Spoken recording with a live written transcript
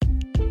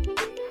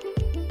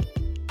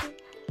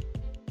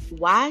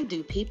Why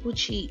do people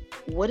cheat?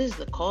 What is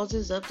the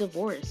causes of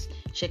divorce?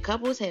 Should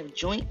couples have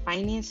joint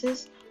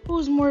finances?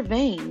 Who's more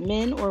vain,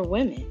 men or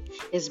women?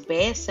 Is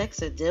bad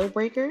sex a deal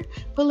breaker?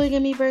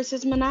 Polygamy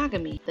versus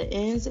monogamy, the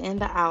ins and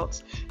the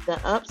outs,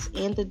 the ups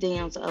and the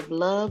downs of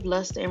love,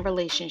 lust, and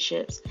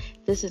relationships.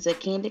 This is a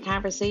candid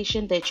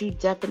conversation that you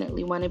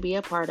definitely want to be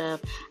a part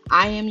of.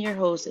 I am your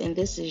host, and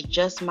this is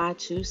just my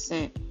 2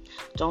 cents.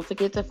 Don't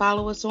forget to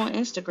follow us on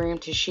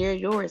Instagram to share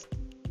yours.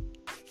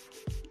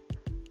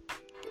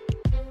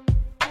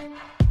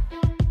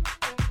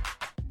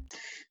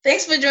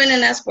 Thanks for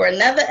joining us for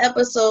another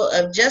episode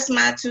of Just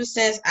My 2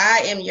 Cents. I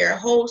am your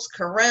host,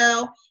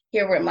 Karel,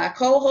 here with my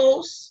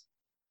co-host,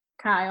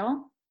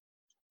 Kyle.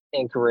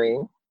 And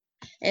Kareem.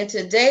 And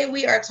today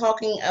we are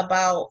talking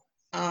about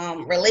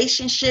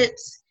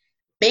relationships,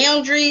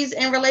 boundaries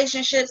in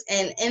relationships,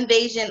 and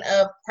invasion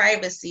of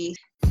privacy.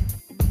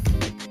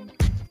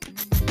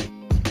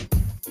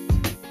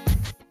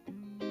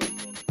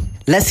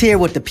 Let's hear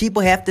what the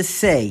people have to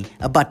say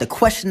about the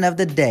question of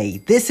the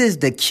day. This is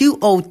the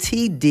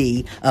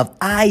QOTD of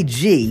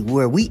IG,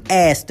 where we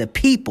ask the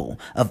people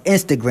of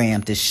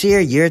Instagram to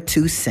share your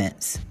 2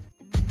 cents.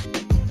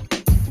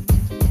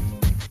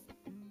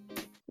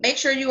 Make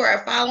sure you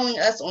are following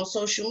us on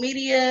social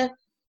media.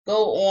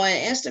 Go on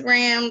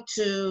Instagram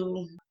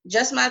to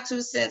Just My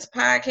 2 Cents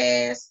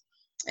podcast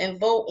and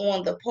vote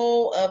on the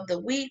poll of the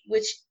week,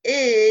 which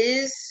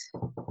is,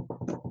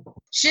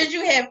 should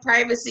you have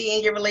privacy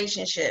in your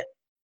relationship?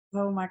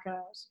 Oh my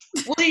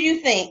gosh. What do you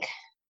think?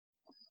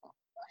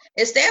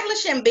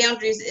 Establishing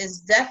boundaries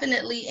is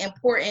definitely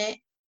important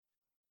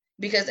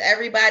because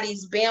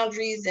everybody's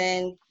boundaries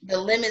and the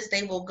limits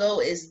they will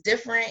go is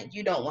different.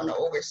 You don't want to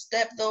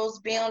overstep those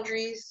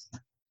boundaries.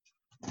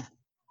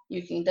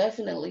 You can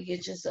definitely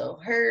get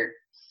yourself hurt,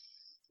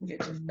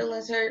 get your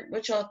feelings hurt.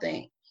 What y'all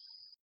think?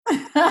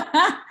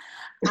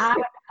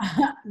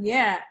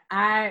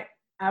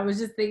 I was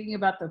just thinking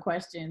about the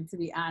question, to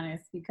be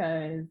honest,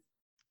 because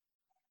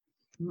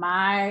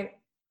my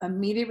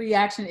immediate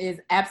reaction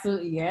is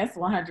absolutely yes,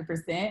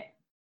 100%.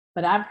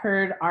 But I've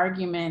heard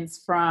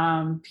arguments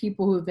from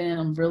people who've been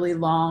in really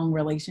long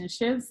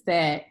relationships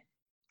that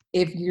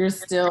if you're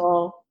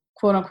still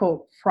quote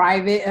unquote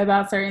private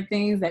about certain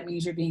things, that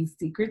means you're being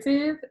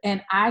secretive.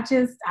 And I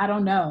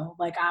don't know.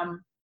 Like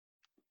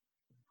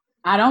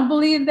I don't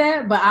believe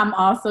that, but I'm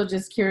also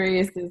just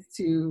curious as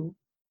to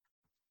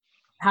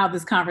how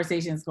this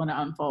conversation is going to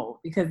unfold,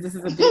 because this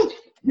is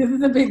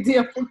a big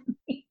deal for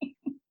me.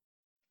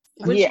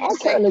 I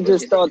kind of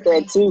just thought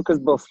that too, because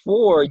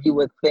before you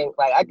would think,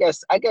 like, I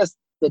guess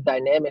the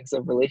dynamics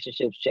of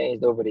relationships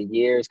changed over the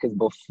years, because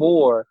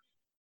before,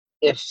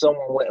 if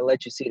someone wouldn't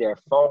let you see their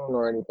phone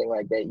or anything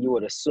like that, you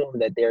would assume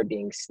that they're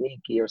being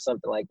sneaky or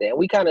something like that. And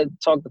we kind of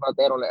talked about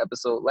that on the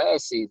episode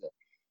last season.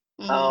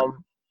 Mm-hmm.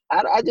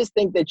 I just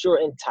think that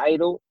you're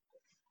entitled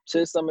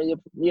to some of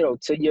your,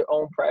 to your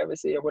own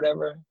privacy or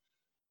whatever.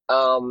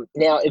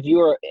 Now, if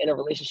you're in a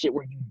relationship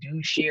where you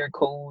do share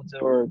codes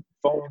or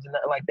phones and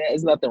nothing like that,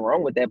 there's nothing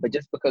wrong with that. But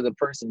just because a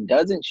person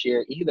doesn't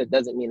share either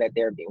doesn't mean that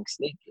they're being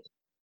sneaky.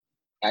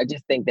 I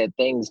just think that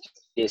things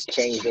just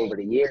changed over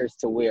the years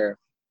to where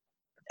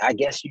I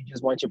guess you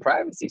just want your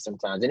privacy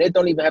sometimes. And it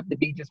don't even have to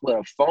be just with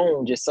a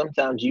phone. Just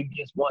sometimes you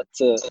just want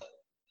to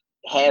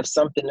have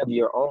something of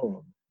your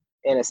own.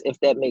 And if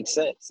that makes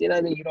sense, you know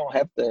what I mean? You don't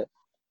have to.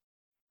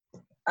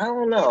 I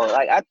don't know.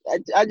 Like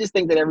I just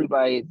think that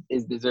everybody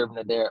is deserving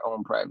of their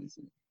own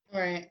privacy.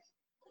 Right.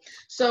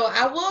 So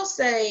I will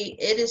say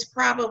it is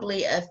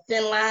probably a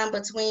thin line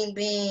between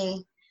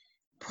being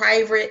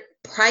private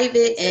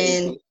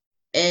and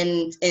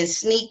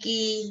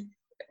sneaky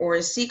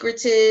or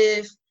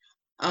secretive.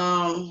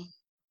 But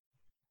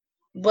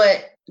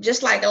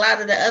just like a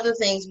lot of the other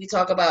things we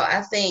talk about,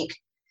 I think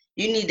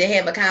you need to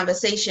have a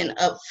conversation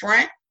up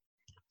front,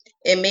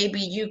 and maybe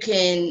you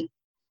can,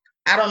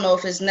 I don't know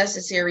if it's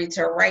necessary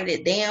to write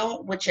it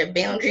down what your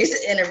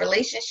boundaries in a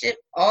relationship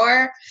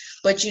are,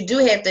 but you do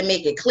have to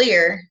make it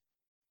clear.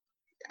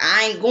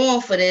 I ain't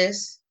going for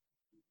this.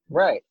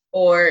 Right.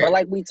 But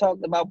like we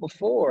talked about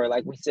before,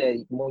 like we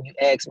said, when you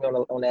asked me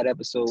on that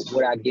episode,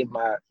 would I give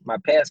my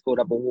passcode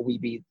up, or will we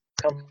be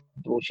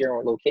comfortable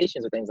sharing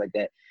locations or things like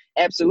that?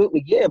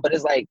 Absolutely, yeah. But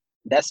it's like,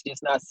 that's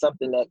just not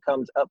something that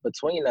comes up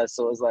between us.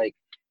 So it's like,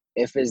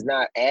 if it's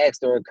not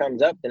asked or it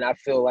comes up, then I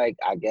feel like,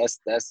 I guess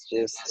that's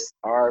just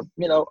our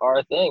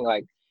thing.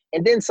 Like,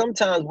 and then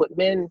sometimes with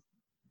men,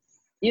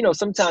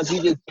 sometimes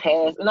you just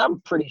pass, and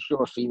I'm pretty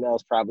sure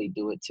females probably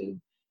do it too.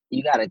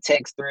 You got a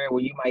text thread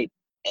where you might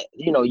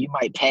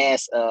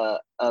pass a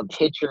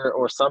picture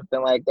or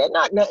something like that.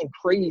 Not nothing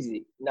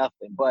crazy,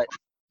 nothing, but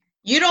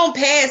you don't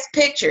pass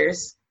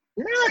pictures.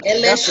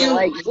 Unless you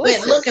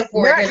went looking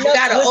for it, because you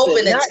got to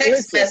open a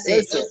text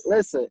message.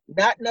 Listen,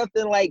 not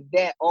nothing like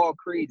that all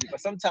crazy.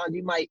 But sometimes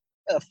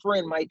a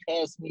friend might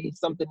pass me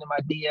something in my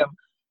DM,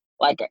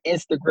 like an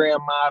Instagram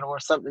model or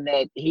something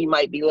that he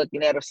might be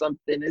looking at or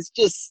something. It's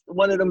just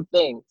one of them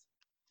things.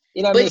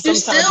 You know what I mean? But you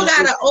still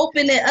got to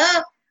open it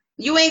up.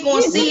 You ain't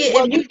going to see it.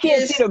 Well, you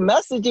can't see the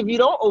message if you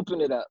don't open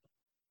it up.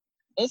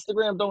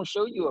 Instagram don't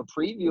show you a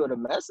preview of the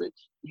message.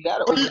 You got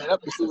to open it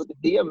up to see what the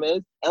DM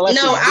is. No,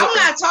 I'm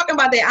not talking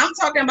about that. I'm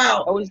talking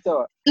about. Always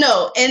thought.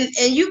 No, and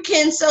you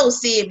can so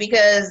see it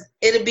because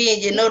it'll be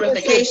in your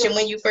notification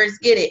when you first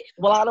get it.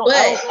 Well, I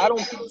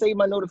don't save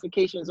my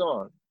notifications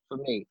on. For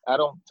me, I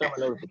don't turn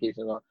my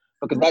notifications on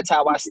because that's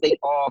how I stay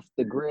off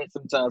the grid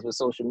sometimes with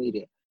social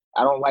media.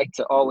 I don't like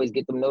to always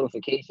get them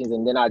notifications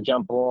and then I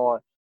jump on.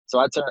 So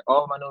I turn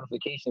all my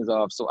notifications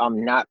off, so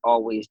I'm not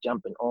always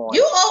jumping on.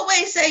 You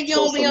always say you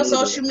don't be on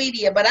social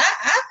media, but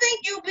I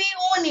think you be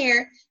on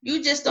there.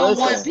 You just don't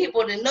want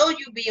people to know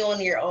you be on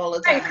there all the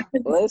time.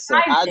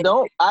 Listen, I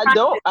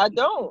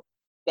don't.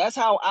 That's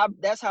how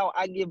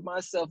I give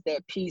myself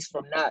that peace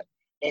from not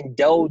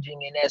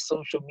indulging in that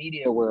social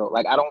media world.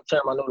 Like I don't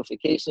turn my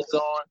notifications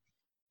on,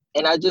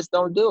 and I just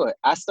don't do it.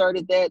 I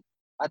started that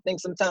I think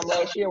sometime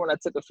last year when I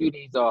took a few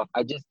days off.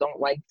 I just don't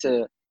like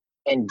to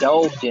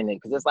indulge in it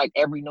because it's like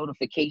every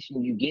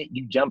notification you get,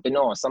 you jumping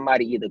on.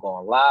 Somebody either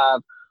going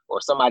live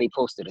or somebody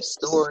posted a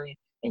story,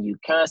 and you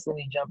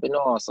constantly jumping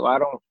on. So I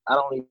don't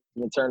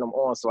even turn them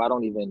on. So I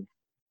don't even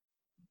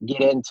get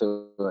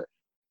into it.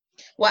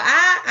 Well,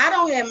 I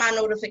don't have my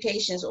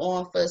notifications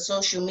on for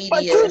social media.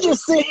 But you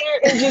just sit here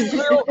and just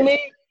grill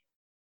me.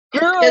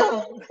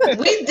 Girl.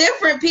 We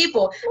different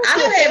people. I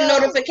don't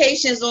have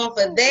notifications on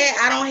for that.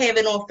 I don't have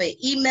it on for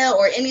email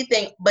or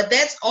anything. But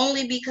that's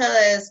only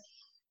because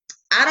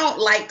I don't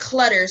like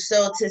clutter.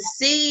 So to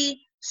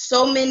see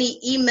so many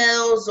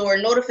emails or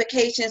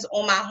notifications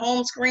on my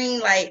home screen,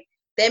 like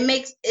that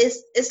makes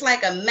it's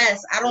like a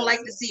mess. I don't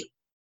like to see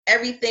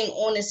everything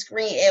on the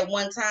screen at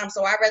one time.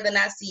 So I'd rather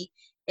not see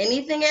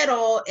anything at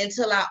all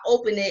until I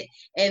open it,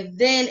 and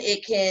then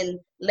it can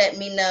let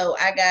me know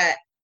I got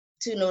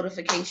 2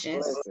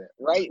 notifications. Listen,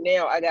 right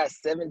now I got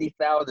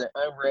 70,000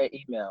 unread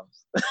emails.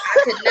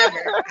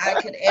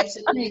 I could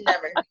absolutely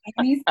never.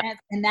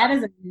 And that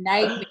is a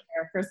nightmare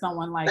for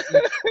someone like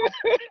you.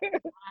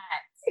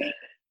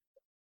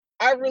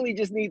 I really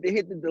just need to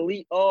hit the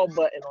delete all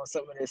button on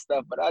some of this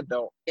stuff, but I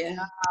don't. Yeah.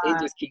 It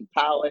just keep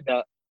piling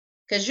up.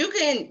 Because you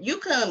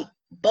can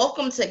bulk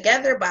them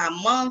together by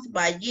month,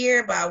 by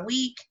year, by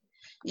week.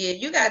 Yeah,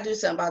 you got to do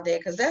something about that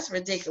because that's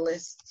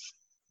ridiculous.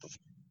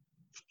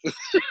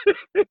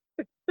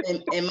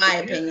 in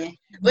my opinion.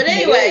 But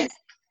anyway,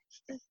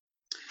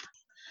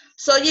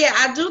 so yeah,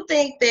 I do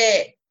think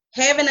that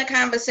having a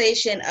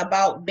conversation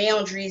about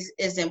boundaries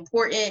is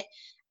important,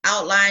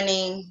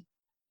 outlining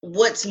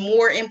what's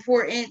more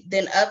important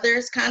than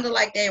others, kind of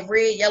like that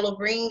red, yellow,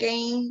 green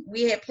game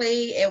we had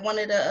played at one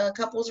of the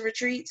couples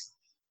retreats.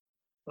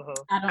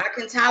 I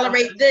can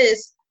tolerate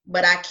this,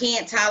 but I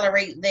can't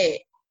tolerate that.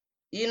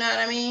 You know what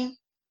I mean?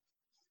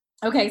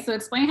 Okay, so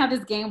explain how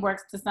this game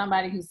works to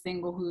somebody who's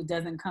single who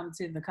doesn't come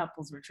to the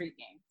couples retreat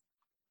game.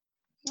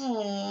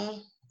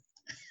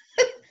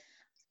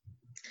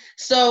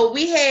 So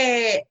we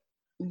had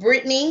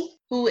Brittany,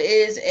 who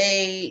is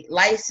a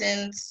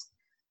licensed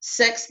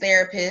sex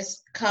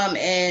therapist, come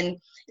in.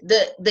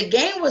 The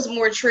game was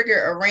more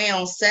triggered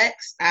around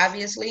sex,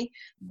 obviously,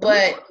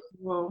 but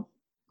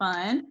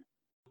fun.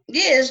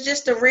 Yeah, it's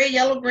just a red,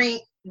 yellow, green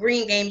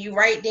game. You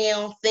write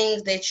down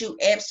things that you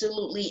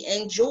absolutely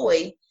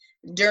enjoy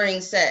during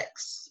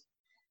sex.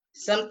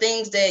 Some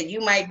things that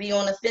you might be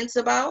on the fence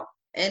about,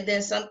 and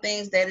then some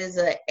things that is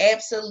an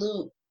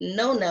absolute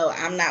no.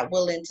 I'm not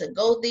willing to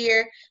go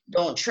there.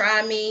 Don't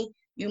try me.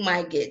 You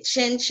might get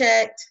chin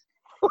checked.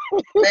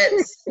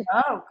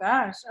 Oh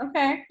gosh,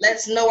 okay.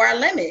 Let's know our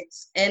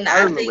limits. And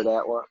I remember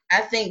that one.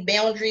 I think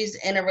boundaries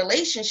in a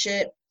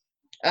relationship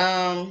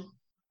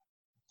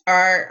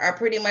are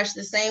pretty much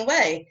the same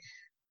way.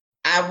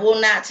 I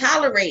will not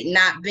tolerate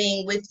not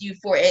being with you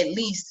for at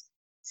least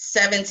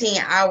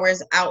 17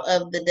 hours out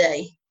of the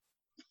day.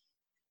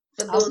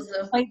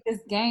 Play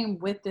this game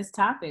with this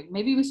topic.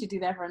 Maybe we should do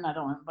that for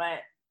another one, but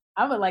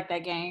I would like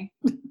that game.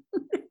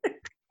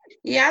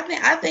 Yeah,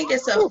 I think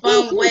it's a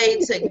fun way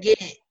to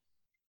get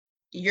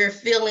your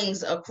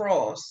feelings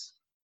across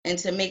and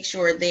to make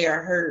sure they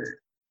are heard.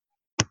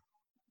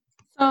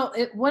 So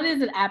what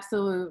is an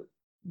absolute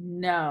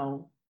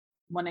no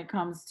when it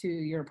comes to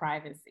your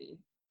privacy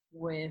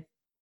with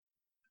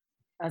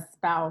a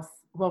spouse?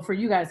 Well, for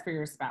you guys, for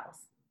your spouse.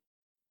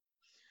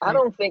 I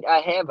don't think I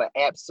have an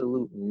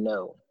absolute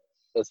no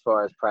as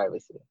far as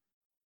privacy.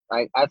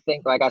 Like, I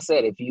think, like I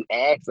said, if you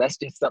ask, that's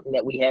just something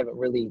that we haven't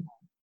really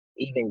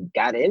even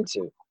got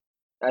into.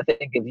 I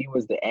think if you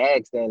was to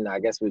ask, then I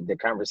guess the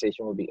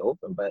conversation would be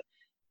open. But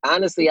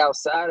honestly,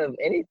 outside of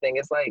anything,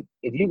 it's like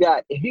if you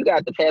got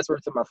the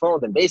password to my phone,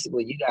 then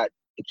basically you got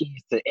the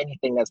keys to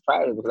anything that's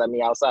private. Because I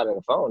mean, outside of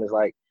the phone, it's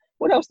like,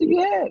 what else do you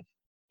have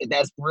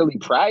that's really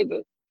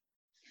private?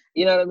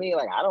 You know what I mean?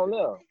 Like, I don't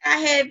know. I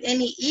have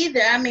any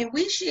either. I mean,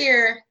 we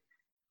share,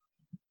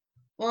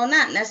 well,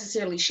 not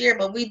necessarily share,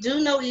 but we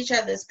do know each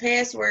other's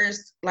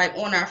passwords, like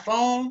on our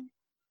phone.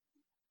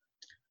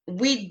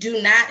 We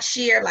do not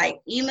share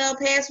like email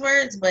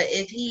passwords, but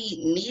if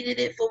he needed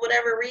it for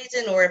whatever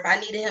reason, or if I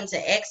needed him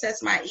to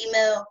access my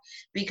email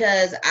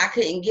because I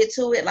couldn't get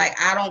to it, like,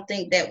 I don't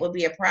think that would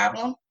be a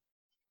problem.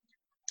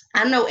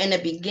 I know in the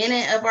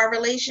beginning of our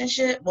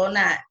relationship, well,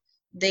 not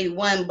day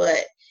one,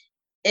 but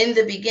in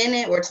the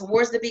beginning or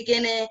towards the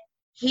beginning,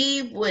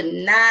 he would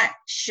not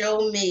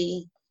show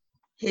me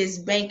his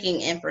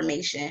banking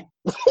information.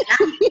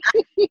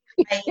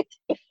 Like,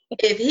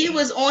 if he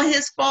was on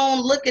his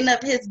phone looking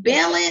up his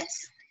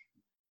balance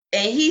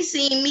and he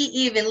seen me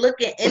even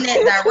looking in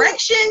that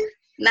direction,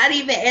 not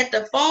even at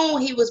the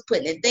phone, he was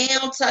putting it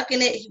down,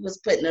 tucking it, he was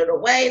putting it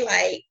away.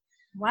 Like,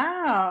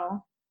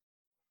 wow.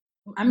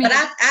 I mean, but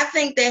I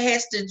think that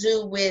has to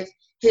do with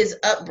his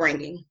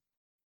upbringing.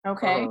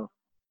 Okay.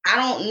 I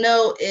don't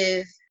know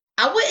if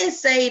I wouldn't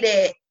say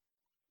that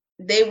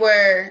they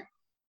were.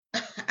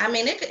 I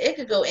mean, it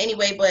could go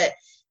anyway, but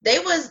they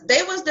was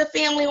the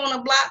family on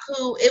the block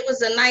who it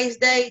was a nice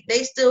day.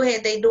 They still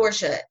had their door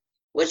shut.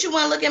 What you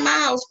want to look at my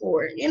house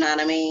for? You know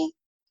what I mean?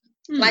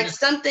 Like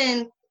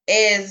something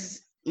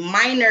as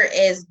minor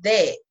as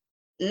that.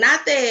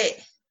 Not that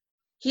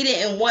he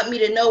didn't want me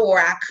to know or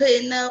I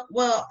couldn't know.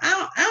 Well,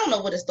 I don't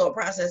know what his thought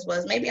process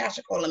was. Maybe I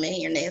should call him in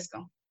here and ask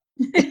him.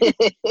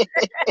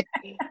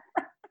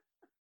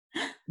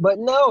 But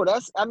no,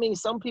 I mean,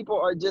 some people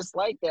are just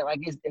like that. Like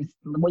it's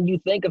when you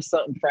think of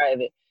something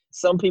private,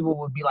 some people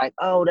would be like,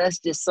 oh, that's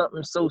just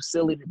something so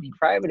silly to be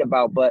private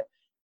about. But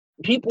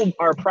people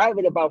are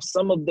private about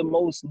some of the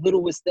most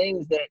littlest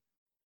things that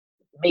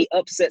may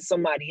upset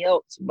somebody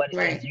else, but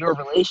it's your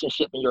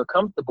relationship and you're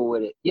comfortable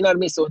with it. You know what I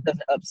mean? So it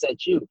doesn't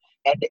upset you.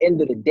 At the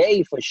end of the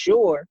day, for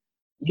sure,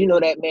 you know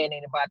that man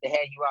ain't about to have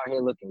you out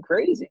here looking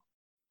crazy.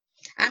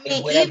 I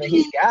mean, whatever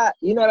he got,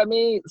 you know what I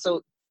mean?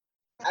 So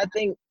I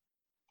think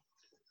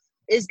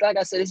it's like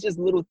I said, it's just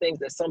little things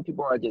that some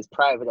people are just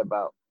private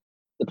about,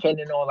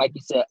 depending on, like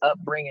you said,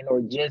 upbringing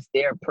or just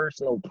their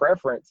personal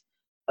preference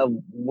of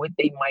what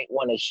they might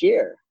want to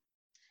share.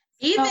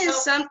 Even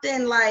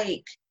something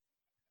like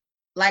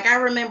I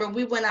remember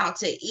we went out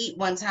to eat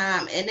one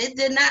time and it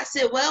did not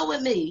sit well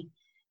with me.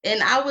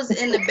 And I was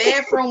in the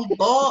bathroom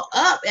balled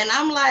up and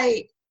I'm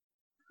like,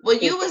 well,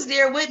 you was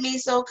there with me,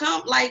 so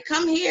come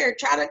here,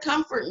 try to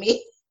comfort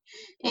me.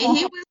 And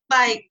he was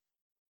like,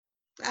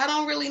 I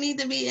don't really need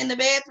to be in the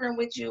bathroom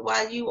with you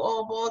while you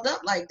all balled up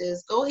like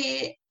this. Go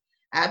ahead.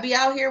 I'll be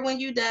out here when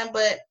you done.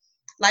 But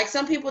like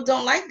some people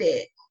don't like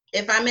that.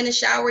 If I'm in the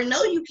shower,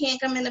 no, you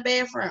can't come in the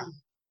bathroom.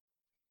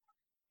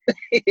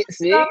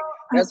 See,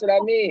 that's what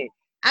I mean.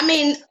 I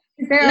mean,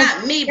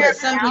 not me, but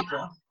some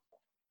people.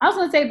 I was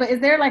gonna say, but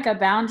is there like a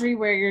boundary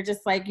where you're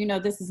just like, you know,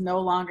 this is no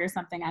longer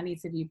something I need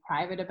to be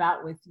private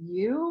about with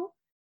you?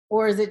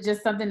 Or is it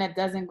just something that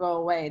doesn't go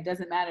away? It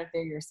doesn't matter if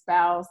they're your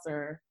spouse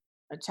or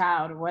a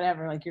child or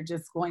whatever, like you're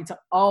just going to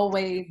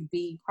always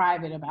be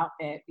private about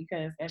that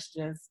because that's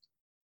just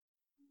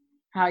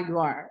how you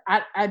are.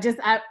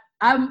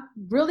 I'm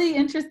really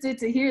interested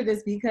to hear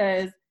this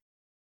because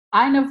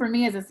I know for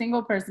me as a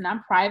single person,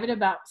 I'm private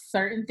about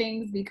certain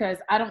things because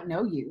I don't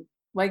know you.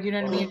 Like, you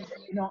know what I mean?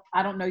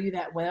 I don't know you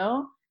that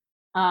well.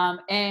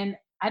 And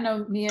I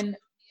know me and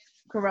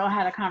Carell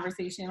had a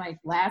conversation like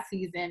last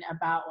season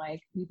about like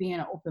me being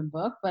an open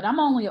book, but I'm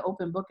only an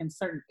open book in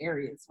certain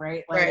areas,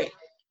 right? Like,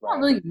 I don't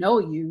really know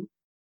you.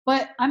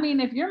 But I mean,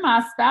 if you're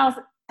my spouse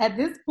at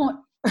this point,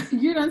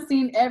 you done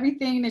seen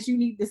everything that you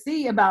need to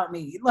see about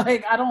me.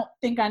 Like, I don't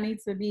think I need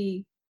to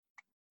be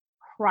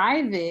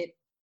private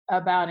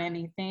about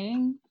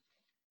anything.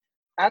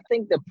 I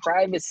think the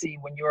privacy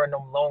when you're in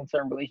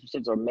long-term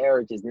relationships or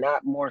marriage is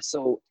not more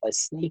so a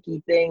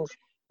sneaky thing,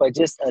 but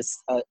just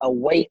a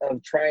way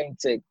of trying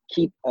to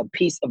keep a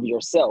piece of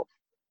yourself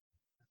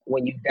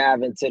when you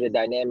dive into the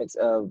dynamics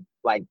of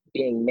like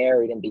being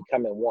married and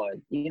becoming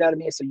one. You know what I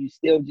mean? So you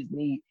still just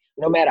need,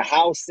 no matter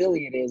how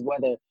silly it is,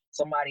 whether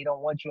somebody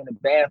don't want you in the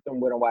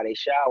bathroom with them while they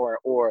shower,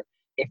 or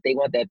if they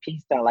want that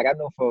peace time. Like I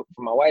know for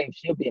my wife,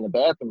 she'll be in the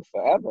bathroom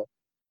forever.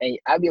 And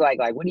I'd be like,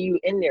 what are you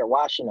in there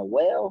washing a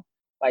well?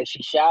 Like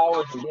she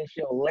showers and then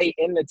she'll lay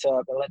in the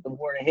tub and let the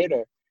water hit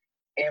her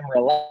and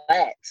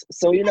relax.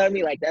 So you know what I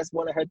mean? Like that's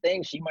one of her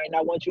things. She might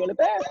not want you in the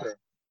bathroom.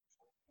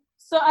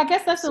 So I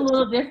guess that's a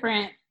little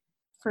different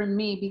for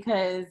me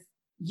because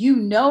you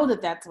know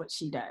that that's what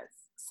she does.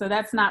 So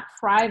that's not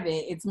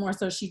private. It's more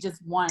so she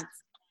just wants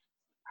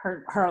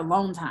her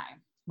alone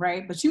time,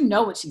 right? But you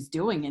know what she's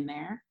doing in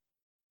there.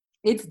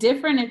 It's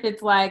different if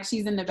it's like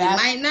she's in the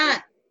bathroom. It might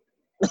not.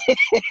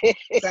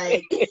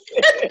 Like,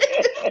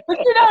 but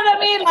you know what I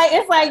mean? Like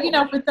it's like, you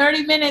know, for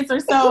 30 minutes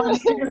or so, and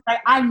it's just like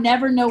I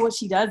never know what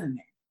she does in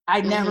there. I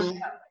never know.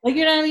 Like,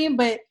 you know what I mean?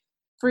 But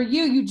for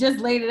you just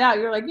laid it out.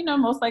 You're like, you know,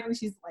 most likely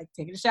she's like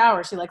taking a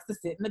shower. She likes to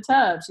sit in the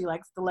tub. She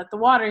likes to let the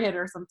water hit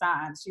her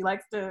sometimes. She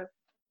likes to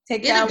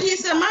get a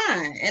peace of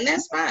mind, and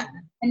that's fine.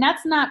 And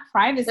that's not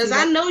privacy. Because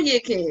I know your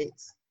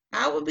kids.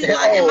 I would be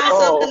locking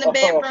myself in the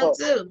bedroom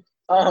too.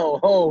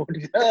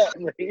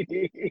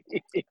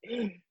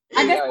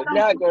 I guess I'm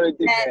not going to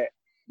do that.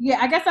 Yeah,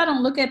 I guess I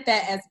don't look at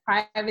that as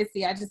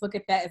privacy. I just look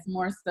at that as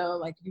more so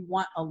like you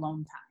want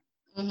alone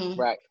time. Mm-hmm.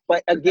 Right.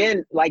 But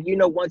again, like, you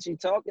know, once you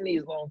talk in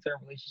these long-term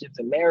relationships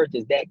and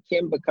marriages, that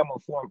can become a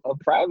form of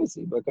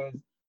privacy because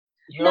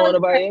you don't want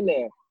nobody in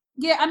there.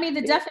 Yeah, I mean,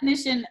 the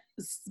definition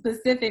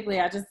specifically,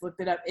 I just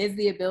looked it up, is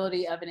the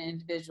ability of an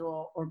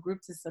individual or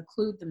group to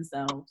seclude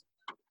themselves.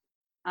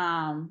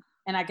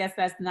 And I guess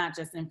that's not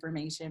just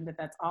information, but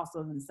that's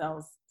also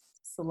themselves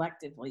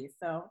selectively.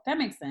 So that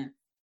makes sense.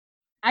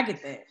 I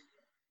get that.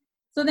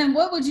 So then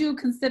what would you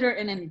consider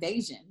an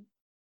invasion?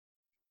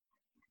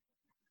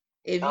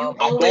 If you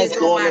always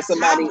on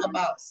my top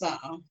about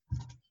something.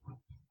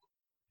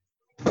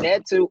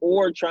 That too,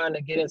 or trying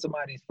to get in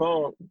somebody's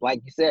phone,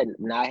 like you said,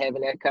 not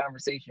having that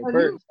conversation first.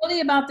 You're really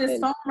about this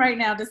phone right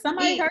now. Does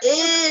somebody hurt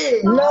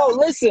you? No,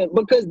 listen,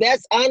 because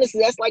that's honestly,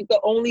 that's like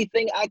the only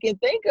thing I can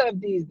think of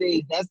these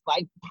days. That's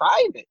like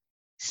private.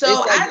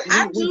 So like,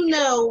 I do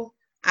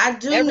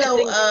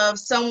know of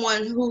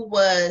someone who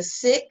was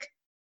sick,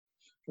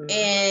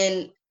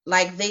 and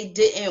like they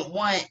didn't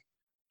want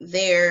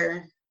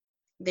their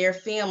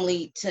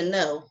family to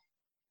know.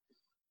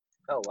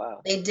 Oh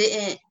wow. They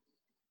didn't.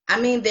 I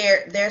mean,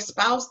 their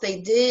spouse,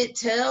 they did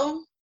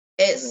tell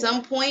at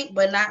some point,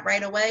 but not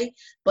right away.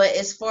 But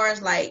as far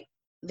as like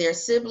their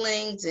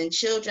siblings and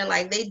children,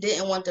 like they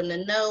didn't want them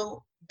to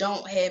know,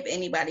 don't have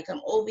anybody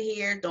come over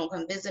here, don't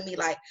come visit me.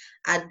 Like,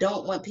 I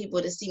don't want people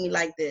to see me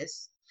like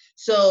this.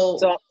 So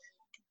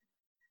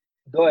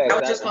go ahead. I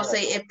was just gonna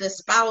say, if the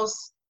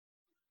spouse,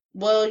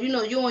 well, you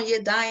know, you're on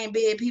your dying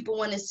bed, people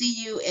want to see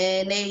you,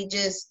 and they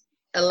just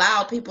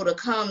allow people to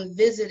come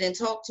visit and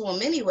talk to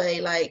them anyway,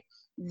 like,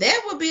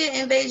 that would be an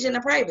invasion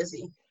of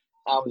privacy.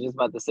 I was just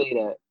about to say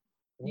that.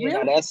 You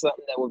know, that's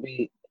something that would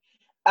be.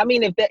 I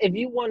mean, if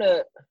you want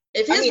to,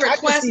 if his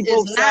request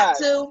is not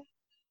to,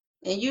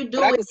 and you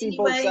do it, I can see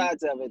anyway, both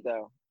sides of it,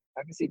 though.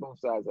 I can see both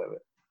sides of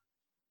it.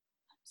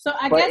 So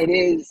I guess it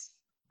is.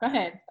 Go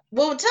ahead.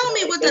 Well, tell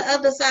me what the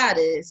other side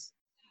is.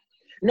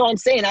 No, I'm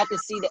saying I can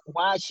see that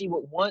why she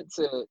would want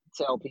to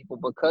tell people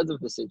because of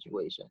the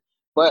situation.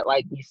 But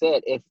like you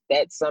said, if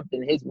that's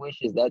something his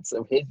wishes, that's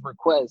of his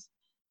request,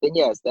 then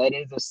yes, that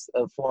is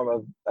a form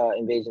of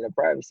invasion of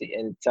privacy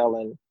and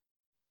telling,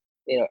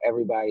 you know,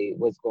 everybody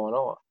what's going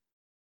on.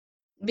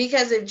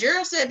 Because if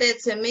Gerald said that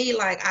to me,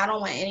 like, I don't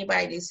want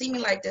anybody to see me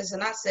like this,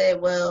 and I said,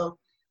 well,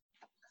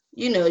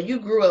 you know, you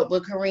grew up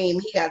with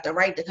Kareem, he got the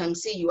right to come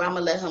see you, I'm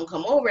gonna let him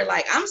come over.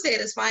 Like, I'm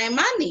satisfying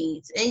my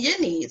needs and your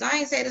needs. I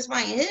ain't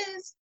satisfying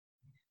his.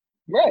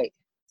 Right.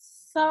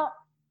 So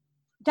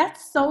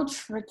that's so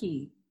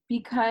tricky,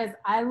 because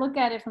I look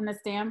at it from the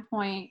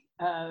standpoint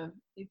of,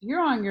 if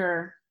you're on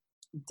your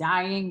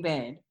dying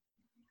bed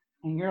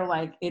and you're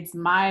like, it's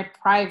my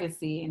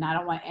privacy and I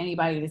don't want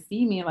anybody to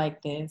see me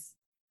like this,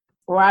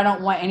 or I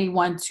don't want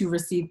anyone to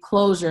receive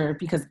closure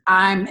because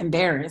I'm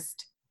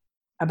embarrassed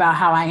about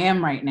how I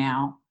am right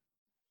now,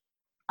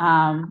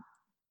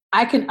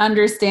 I can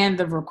understand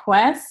the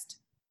request,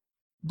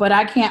 but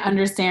I can't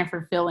understand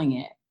fulfilling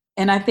it.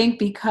 And I think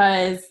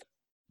because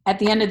at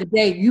the end of the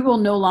day, you will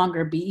no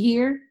longer be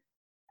here.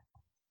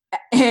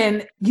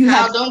 And you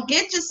don't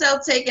get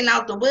yourself taken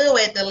out the will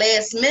at the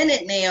last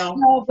minute now.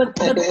 No, but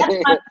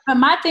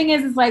my thing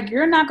is like,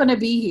 you're not going to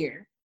be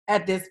here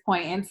at this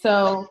point. And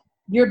so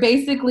you're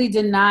basically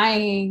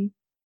denying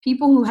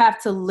people who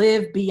have to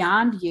live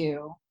beyond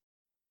you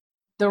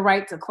the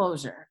right to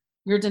closure.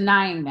 You're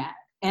denying that.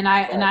 And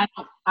I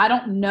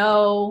don't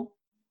know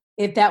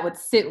if that would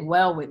sit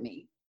well with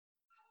me.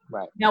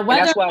 Right. Now,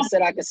 that's why I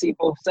said I can see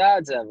both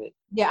sides of it.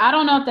 Yeah, I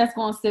don't know if that's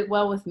going to sit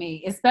well with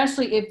me,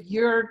 especially if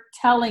you're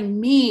telling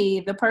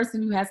me, the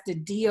person who has to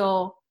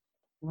deal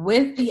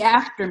with the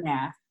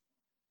aftermath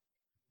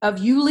of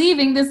you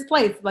leaving this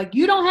place. Like,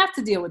 you don't have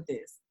to deal with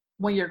this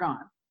when you're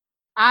gone.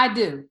 I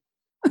do.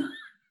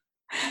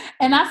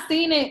 And I've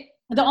seen it.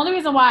 The only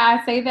reason why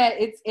I say that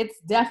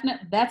it's definite,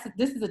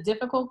 this is a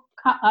difficult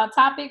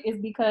topic, is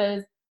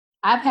because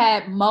I've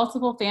had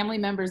multiple family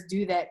members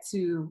do that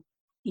to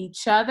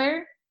each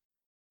other.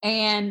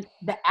 And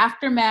the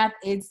aftermath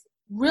is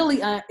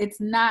really, it's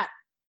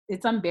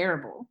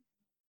unbearable.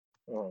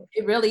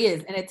 It really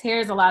is. And it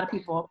tears a lot of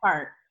people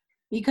apart,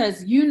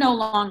 because you no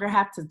longer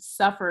have to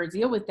suffer or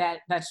deal with that.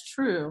 That's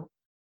true.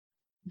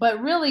 But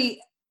really,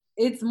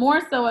 it's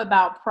more so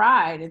about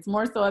pride. It's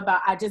more so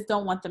about, I just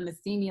don't want them to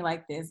see me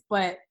like this.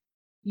 But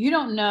you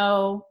don't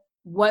know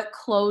what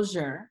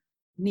closure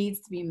needs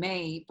to be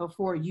made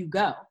before you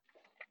go.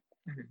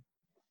 Mm-hmm.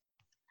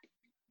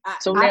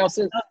 So now,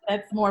 since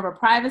that's more of a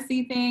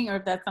privacy thing, or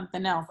if that's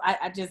something else,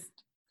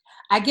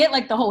 I get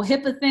like the whole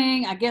HIPAA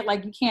thing. I get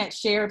like you can't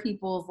share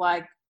people's,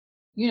 like,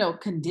 you know,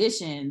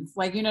 conditions,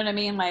 like, you know what I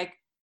mean? Like,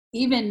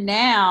 even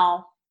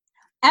now,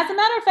 as a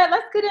matter of fact,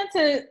 let's get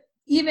into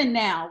even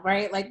now,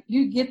 right? Like,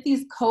 you get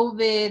these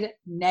COVID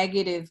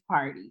negative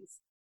parties,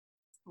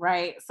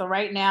 right? So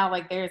right now,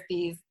 like, there's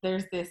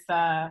this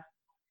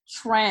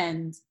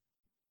trend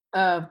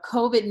of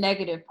COVID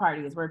negative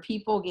parties where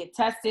people get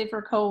tested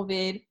for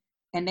COVID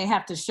and they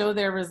have to show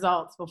their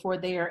results before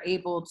they are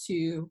able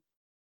to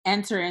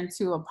enter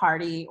into a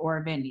party or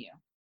a venue,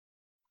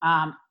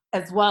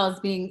 as well as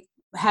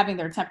having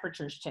their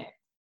temperatures checked.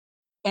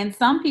 And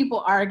some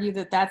people argue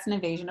that that's an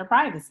invasion of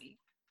privacy.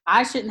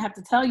 I shouldn't have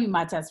to tell you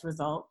my test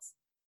results.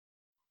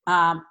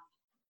 You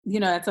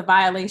know, it's a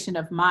violation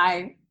of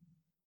my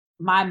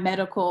my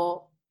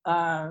medical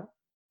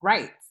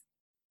rights.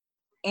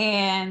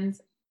 And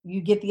you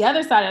get the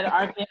other side of the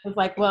argument. It's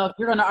like, well, if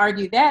you're going to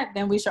argue that,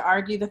 then we should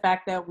argue the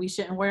fact that we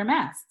shouldn't wear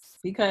masks,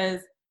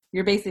 because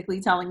you're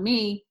basically telling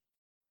me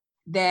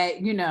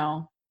that, you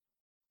know,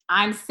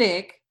 I'm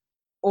sick,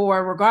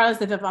 or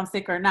regardless of if I'm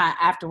sick or not,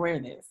 I have to wear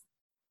this,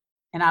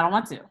 and I don't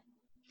want to.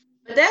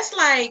 But that's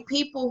like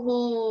people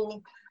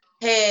who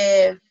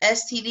have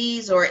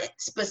STDs or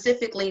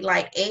specifically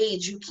like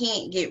AIDS you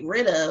can't get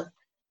rid of,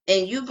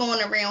 and you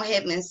going around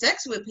having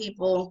sex with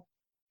people.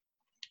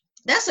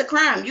 That's a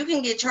crime. You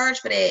can get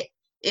charged for that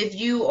if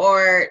you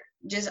are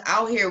just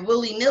out here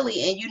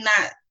willy-nilly and you're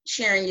not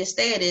sharing your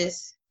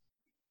status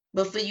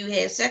before you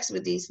have sex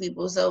with these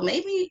people. So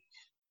maybe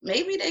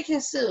they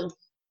can sue.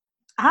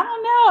 I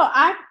don't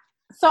know.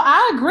 So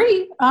I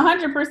agree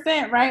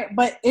 100%, right?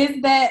 But is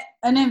that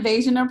an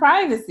invasion of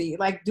privacy?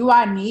 Like, do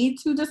I need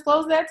to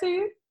disclose that to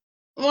you?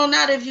 Well,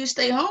 not if you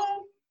stay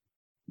home.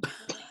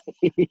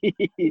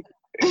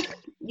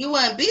 You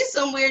want to be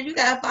somewhere, you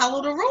got to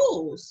follow the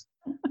rules.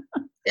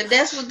 If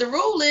that's what the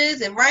rule is,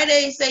 if Rite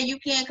Aid say you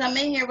can't come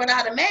in here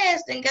without a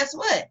mask, then guess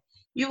what?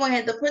 You're going to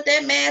have to put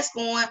that mask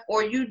on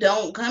or you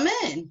don't come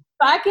in.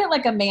 So I get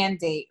like a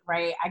mandate,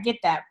 right? I get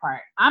that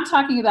part. I'm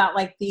talking about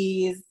like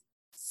these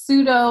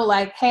pseudo,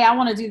 like, hey, I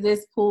want to do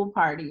this pool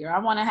party, or I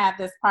want to have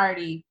this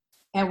party,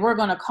 and we're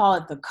going to call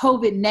it the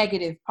COVID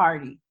negative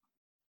party.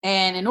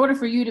 And in order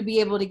for you to be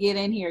able to get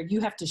in here,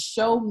 you have to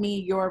show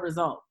me your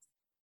results.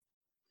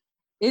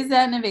 Is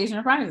that an invasion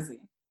of privacy?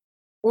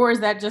 Or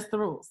is that just the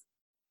rules?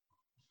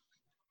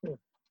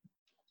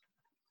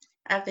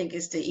 I think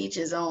it's to each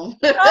his own.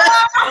 Trying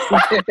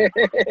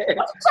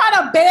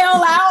to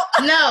bail out.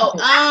 No.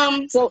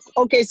 So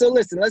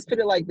listen, let's put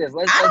it like this.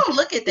 I don't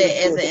look at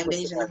that as an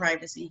invasion of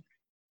privacy.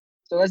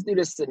 So let's do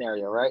this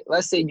scenario, right?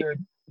 Let's say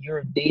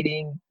you're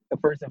dating a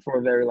person for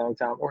a very long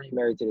time, or you're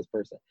married to this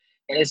person,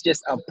 and it's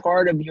just a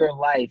part of your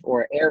life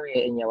or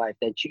area in your life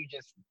that you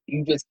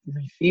just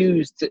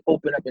refuse to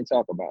open up and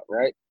talk about,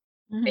 right?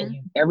 Mm-hmm.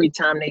 And every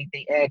time they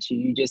ask you,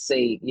 you just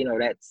say, you know,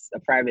 that's a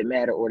private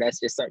matter, or that's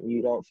just something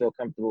you don't feel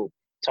comfortable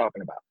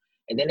talking about.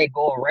 And then they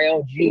go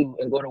around you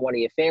and go to one of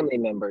your family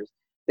members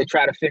to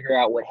try to figure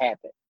out what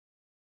happened,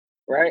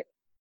 right?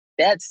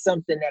 That's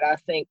something that I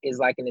think is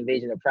like an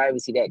invasion of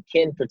privacy that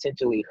can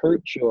potentially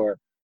hurt your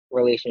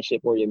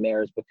relationship or your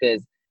marriage,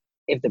 because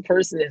if the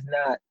person is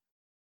not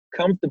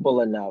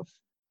comfortable enough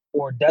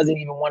or doesn't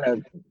even want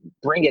to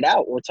bring it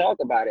out or talk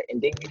about it,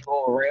 and then you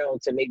go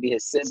around to maybe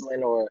his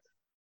sibling or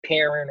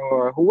parent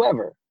or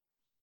whoever,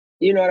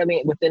 you know what I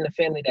mean, within the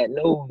family that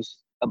knows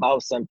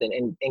about something,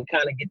 and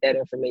kind of get that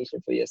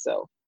information for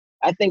yourself.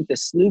 I think the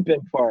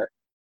snooping part,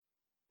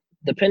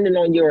 depending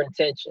on your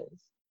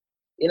intentions,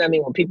 you know what I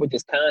mean, when people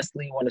just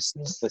constantly want to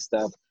snoop for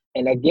stuff.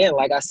 And again,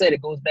 like I said,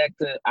 it goes back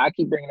to, I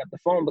keep bringing up the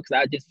phone because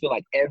I just feel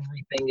like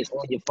everything is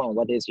on your phone,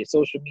 whether it's your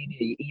social media,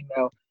 your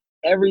email,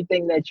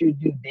 everything that you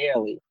do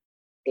daily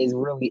is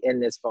really in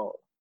this phone.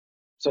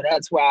 So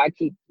that's why I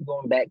keep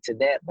going back to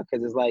that,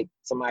 because it's like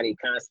somebody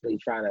constantly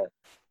trying to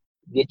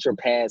get your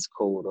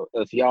passcode, or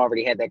if you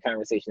already had that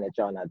conversation that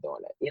y'all not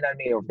doing that. You know what I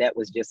mean? Or if that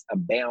was just a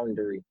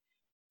boundary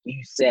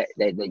you set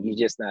that you're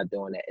just not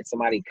doing that. And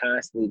somebody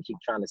constantly keep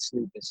trying to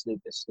snoop and snoop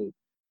and snoop.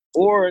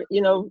 Or,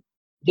 you know,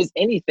 just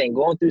anything,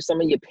 going through some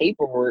of your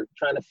paperwork,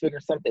 trying to figure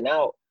something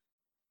out,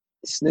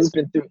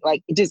 snooping through,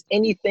 like just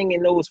anything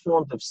in those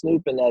forms of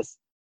snooping that's,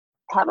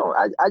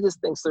 I just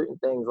think certain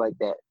things like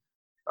that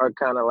are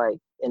kind of like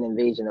an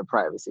invasion of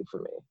privacy for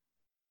me.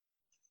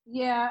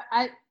 Yeah,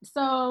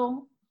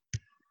 so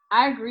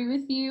I agree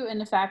with you in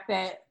the fact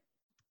that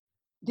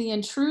the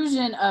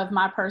intrusion of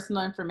my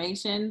personal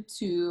information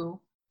to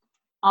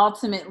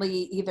ultimately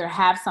either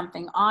have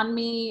something on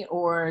me,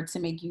 or to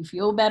make you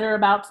feel better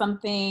about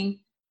something,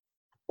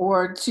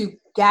 or to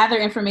gather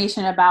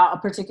information about a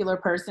particular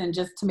person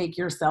just to make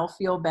yourself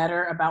feel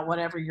better about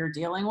whatever you're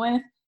dealing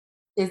with,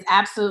 is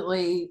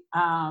absolutely,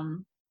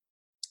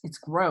 it's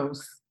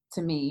gross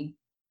to me.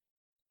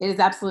 It is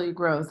absolutely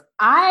gross.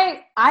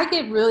 I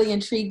get really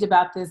intrigued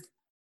about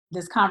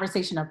this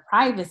conversation of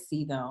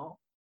privacy, though,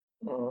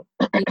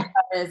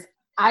 because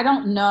I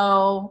don't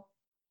know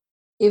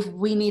if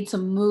we need to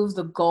move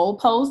the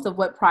goalpost of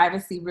what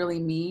privacy really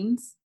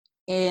means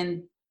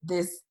in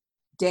this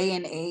day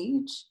and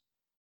age,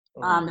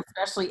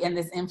 especially in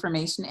this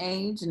information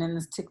age and in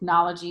this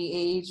technology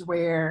age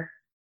where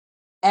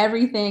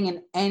everything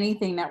and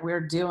anything that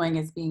we're doing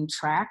is being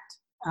tracked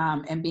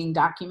and being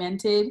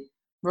documented,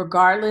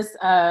 regardless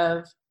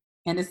of,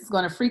 and this is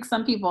going to freak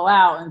some people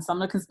out, and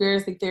some of the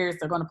conspiracy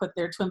theorists are going to put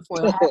their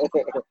tinfoil hat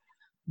on.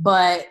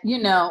 But, you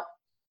know,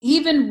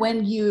 even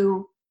when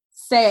you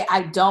say,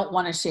 I don't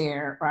want to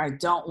share, or I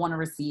don't want to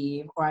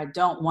receive, or I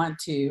don't want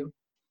to,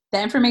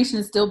 the information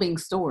is still being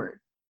stored,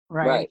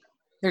 right?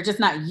 They're just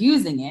not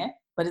using it,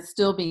 but it's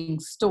still being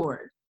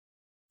stored.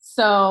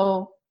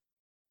 So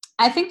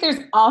I think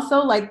there's also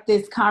like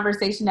this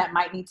conversation that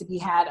might need to be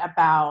had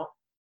about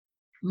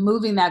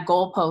moving that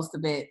goalpost a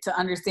bit to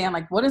understand,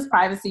 like, what does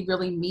privacy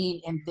really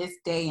mean in this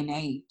day and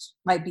age?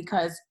 Like,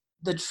 because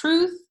the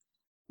truth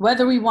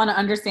whether we want to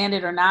understand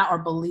it or not, or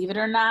believe it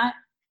or not,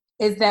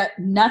 is that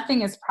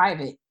nothing is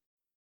private.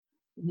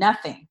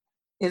 Nothing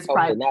is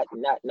private. Not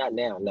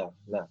now.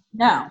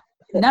 No,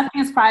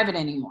 nothing is private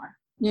anymore.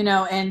 You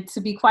know, and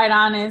to be quite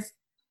honest,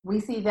 we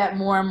see that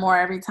more and more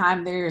every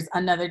time there's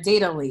another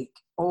data leak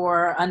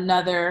or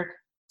another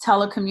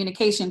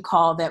telecommunication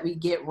call that we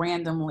get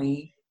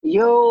randomly.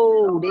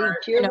 Yo, they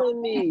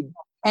killing me.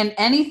 And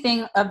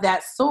anything of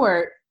that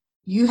sort,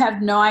 you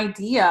have no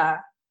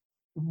idea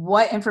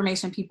what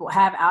information people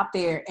have out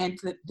there. And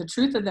the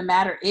truth of the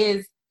matter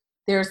is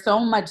there's so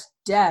much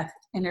depth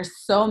and there's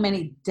so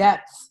many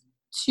depths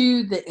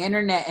to the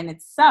internet in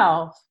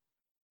itself.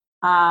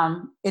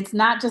 It's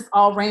not just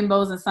all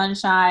rainbows and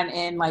sunshine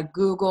and like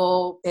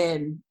Google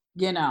and,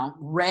 you know,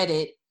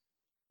 Reddit,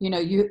 you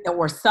know,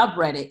 or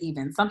subreddit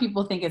even. Some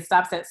people think it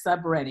stops at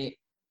subreddit.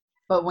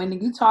 But when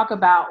you talk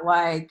about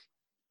like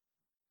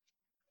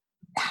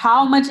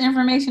how much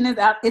information is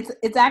out,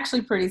 it's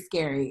actually pretty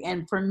scary.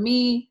 And for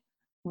me,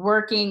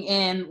 working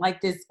in like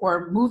this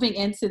or moving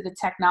into the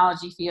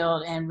technology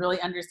field and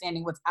really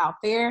understanding what's out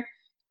there,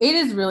 it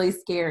is really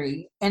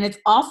scary. And it's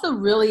also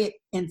really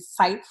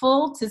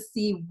insightful to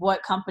see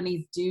what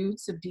companies do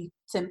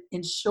to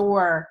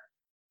ensure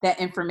that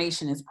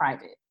information is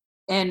private.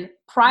 And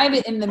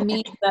private in the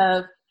means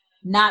of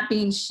not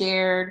being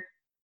shared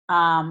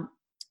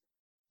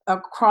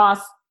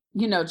across,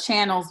 you know,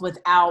 channels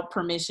without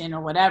permission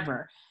or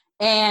whatever.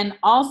 And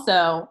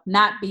also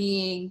not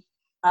being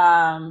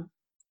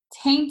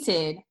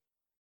tainted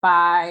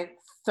by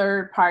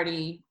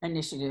third-party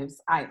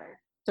initiatives either.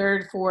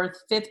 Third, fourth,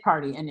 fifth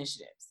party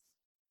initiatives.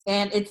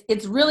 And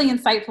it's really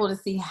insightful to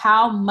see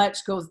how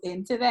much goes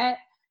into that.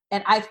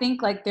 And I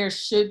think like there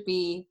should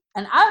be,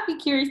 and I would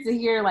be curious to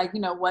hear like,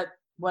 you know, what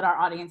our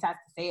audience has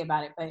to say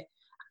about it. But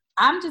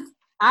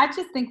I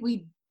just think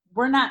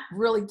we're not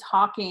really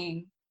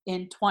talking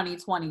in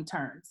 2020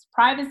 terms.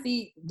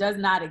 Privacy does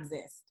not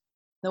exist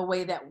the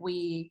way that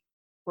we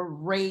were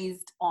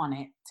raised on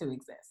it to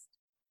exist.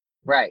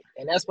 Right.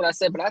 And that's what I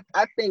said. But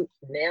I think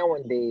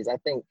nowadays,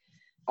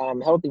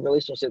 healthy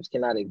relationships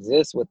cannot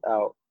exist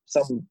without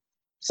some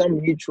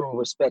mutual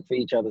respect for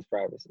each other's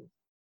privacy.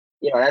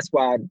 You know, that's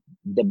why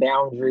the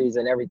boundaries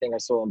and everything are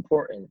so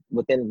important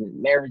within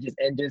marriages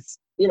and just,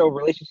 you know,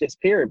 relationships,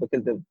 period,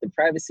 because the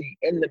privacy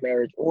in the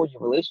marriage or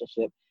your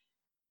relationship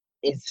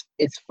it's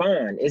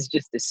fine. It's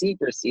just the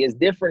secrecy. It's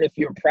different if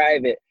you're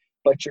private,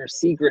 but you're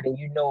secret and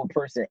you know a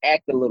person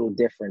act a little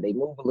different. They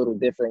move a little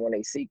different when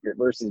they secret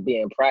versus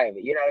being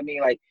private. You know what I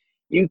mean? Like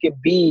you could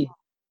be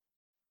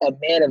a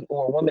man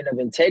or a woman of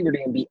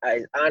integrity and be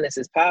as honest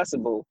as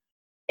possible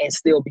and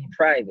still be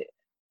private.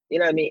 You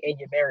know what I mean? In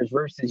your marriage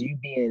versus you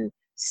being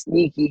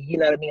sneaky, you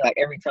know what I mean? Like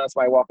every time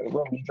somebody walk in the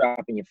room, you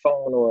dropping your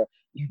phone or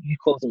you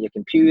closing your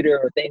computer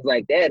or things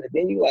like that. And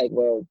then you like,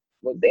 well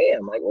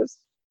damn, like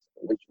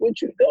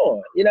what you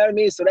doing? You know what I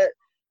mean? So that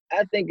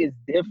I think is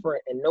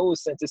different in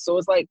those senses. So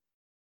it's like,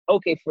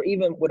 okay, for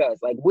even with us,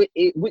 like what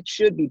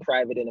should be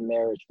private in a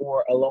marriage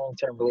or a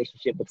long-term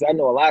relationship? Because I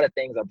know a lot of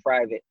things are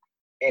private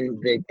in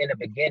the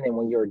beginning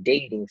when you're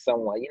dating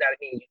someone. You know what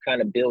I mean? You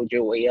kind of build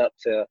your way up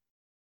to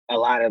a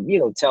lot of, you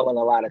know, telling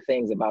a lot of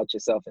things about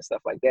yourself and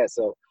stuff like that.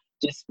 So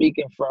just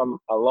speaking from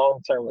a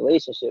long-term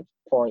relationship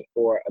point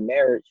or a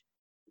marriage,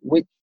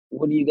 what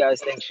do you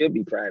guys think should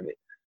be private?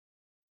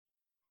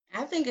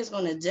 I think it's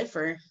going to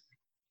differ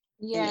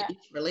in each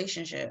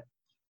relationship.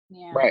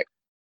 Yeah. Right.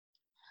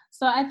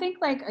 So I think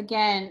like,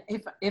 again,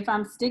 if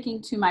I'm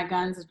sticking to my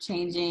guns of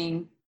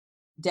changing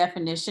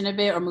definition a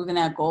bit or moving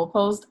that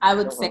goalpost, I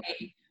would say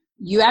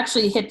you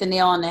actually hit the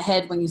nail on the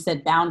head when you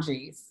said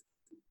boundaries.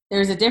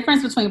 There's a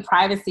difference between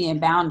privacy and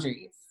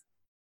boundaries.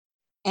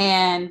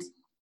 And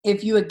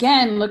if you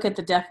again look at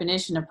the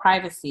definition of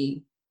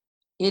privacy,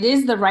 it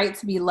is the right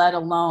to be let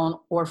alone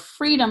or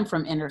freedom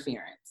from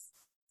interference,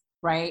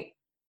 right?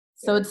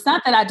 So it's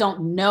not that I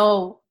don't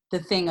know the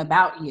thing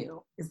about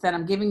you, it's that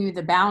I'm giving you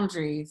the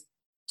boundaries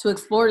to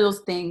explore those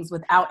things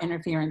without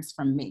interference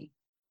from me.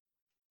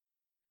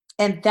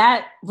 And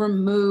that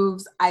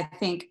removes, I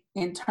think,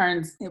 in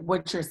terms of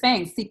what you're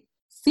saying,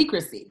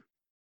 secrecy,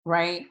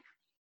 right?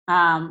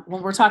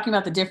 When we're talking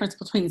about the difference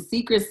between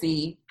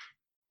secrecy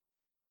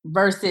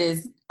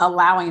versus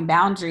allowing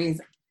boundaries,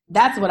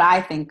 that's what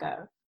I think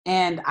of.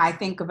 And I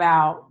think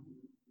about,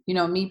 you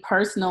know, me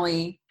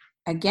personally,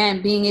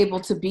 again, being able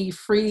to be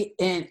free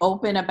and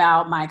open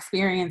about my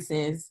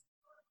experiences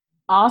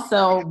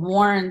also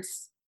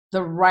warrants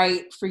the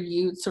right for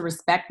you to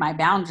respect my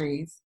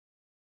boundaries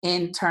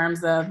in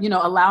terms of, you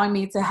know, allowing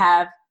me to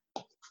have,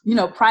 you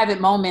know,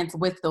 private moments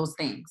with those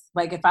things.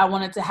 Like if I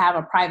wanted to have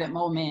a private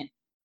moment,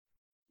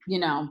 you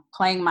know,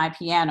 playing my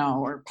piano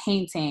or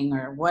painting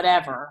or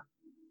whatever,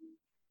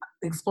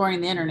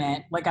 exploring the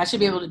internet, like I should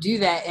be able to do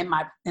that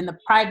in the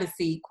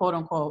privacy, quote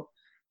unquote,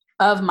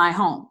 of my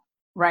home,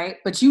 right?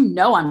 But you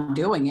know I'm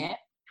doing it.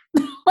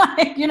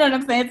 Like, you know what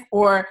I'm saying?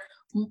 Or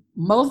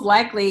most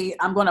likely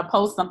I'm going to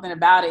post something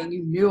about it and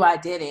you knew I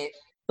did it.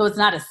 So it's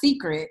not a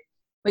secret,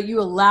 but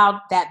you allowed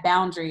that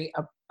boundary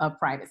of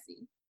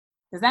privacy.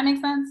 Does that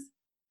make sense?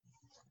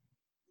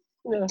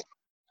 Yeah.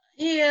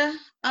 Yeah.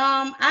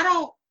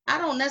 I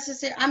don't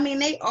necessarily, I mean,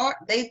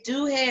 they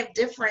do have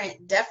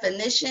different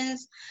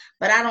definitions,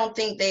 but I don't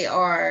think they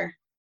are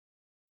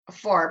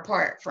far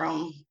apart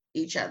from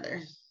each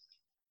other.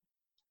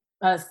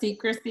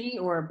 Secrecy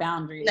or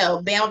boundaries?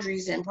 No,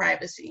 boundaries and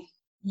privacy.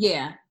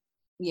 Yeah.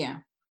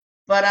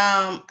 But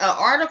an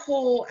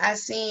article I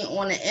seen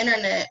on the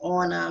internet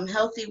on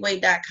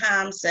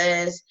healthyway.com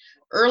says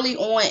early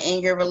on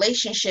in your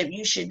relationship,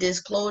 you should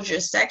disclose your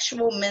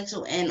sexual,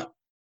 mental, and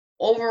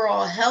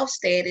overall health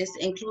status,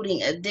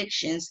 including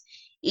addictions.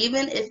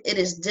 Even if it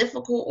is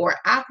difficult or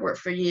awkward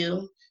for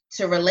you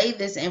to relay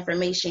this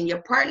information,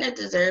 your partner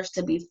deserves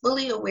to be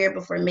fully aware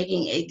before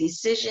making a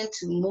decision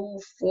to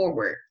move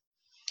forward.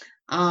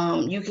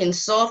 You can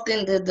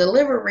soften the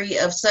delivery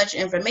of such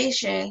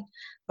information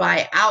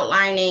by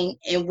outlining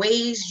in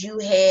ways you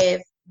have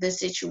the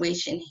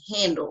situation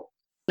handled.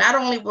 Not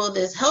only will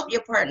this help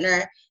your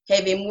partner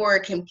have a more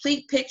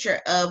complete picture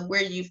of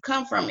where you've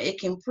come from, it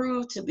can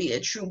prove to be a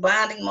true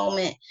bonding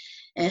moment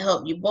and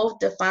help you both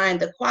define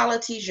the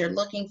qualities you're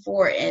looking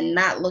for and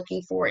not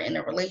looking for in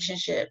a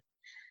relationship.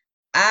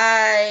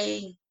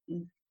 I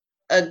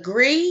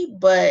agree,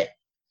 but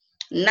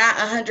not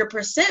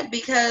 100%,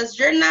 because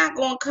you're not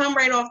going to come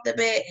right off the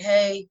bat,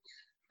 hey,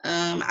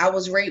 I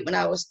was raped when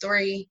I was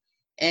 3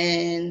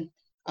 and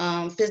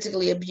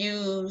physically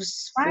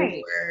abused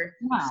for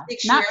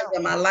 6 years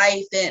of my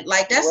life, and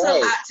like that's a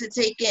lot to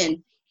take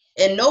in,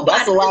 and nobody,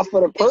 that's a lot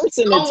for the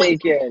person to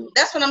take in.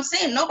 That's what I'm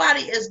saying.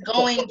 Nobody is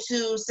going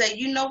to say,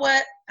 you know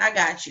what, I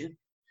got you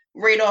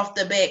right off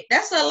the bat.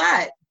 That's a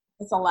lot.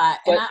 It's a lot.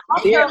 But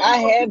and I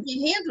have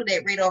can handle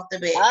that right off the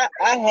bat.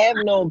 I have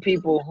known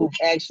people who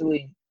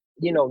actually,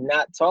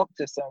 not talk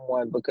to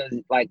someone because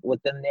like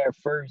within their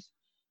first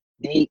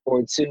date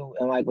or two,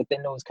 and like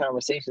within those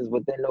conversations,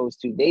 within those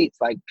 2 dates,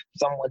 like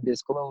someone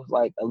disclosed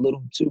like a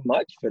little too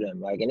much for them,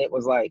 like, and it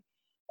was like,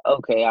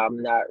 okay,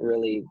 I'm not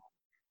really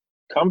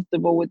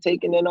comfortable with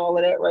taking in all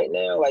of that right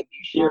now, like you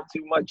shared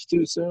too much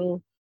too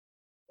soon,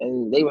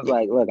 and they was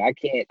like, look, I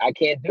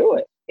can't do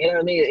it, you know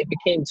what I mean? It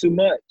became too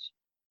much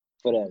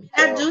for them.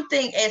 So. I do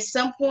think at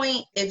some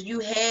point, if you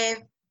have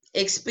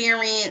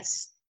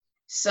experienced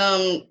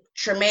some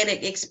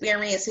traumatic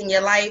experience in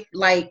your life,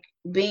 like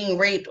being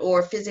raped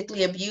or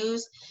physically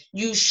abused,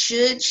 you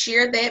should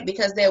share that,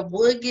 because that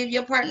would give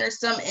your partner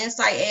some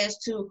insight as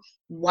to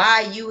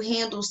why you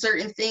handle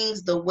certain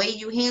things the way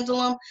you handle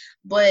them.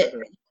 But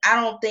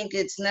I don't think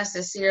it's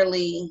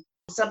necessarily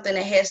something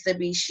that has to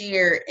be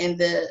shared in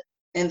the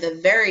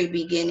very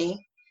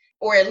beginning,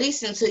 or at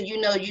least until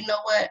you know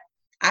what,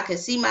 I can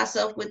see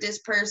myself with this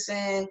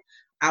person.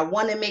 I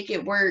want to make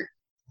it work.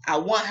 I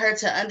want her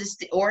to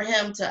understand, or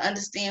him to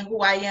understand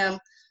who I am.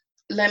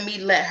 Let me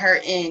let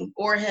her in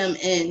or him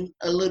in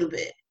a little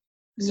bit.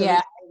 So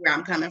yeah, where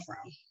I'm coming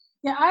from.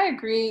 Yeah, I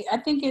agree. I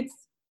think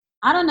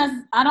I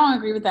don't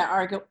agree with that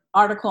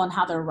article and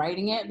how they're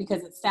writing it,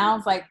 because it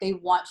sounds like they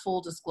want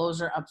full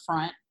disclosure up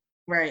front.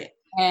 Right.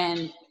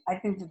 And I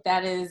think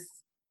that is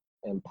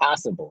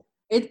impossible.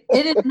 It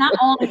is not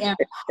only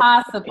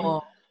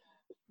impossible,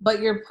 but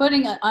you're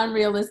putting an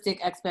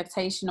unrealistic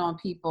expectation on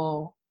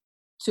people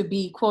to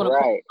be quote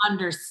unquote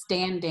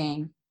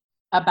understanding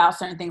about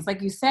certain things.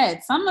 Like you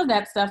said, some of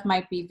that stuff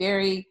might be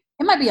it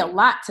might be a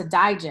lot to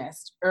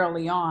digest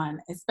early on,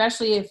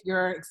 especially if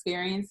your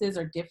experiences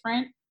are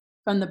different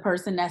from the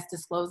person that's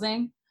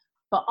disclosing.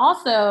 But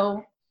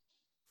also,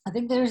 I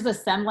think there's a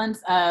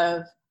semblance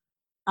of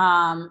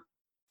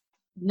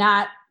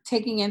not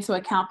taking into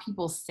account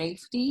people's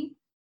safety.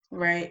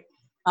 Right.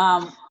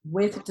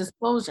 With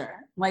disclosure.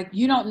 Like,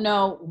 you don't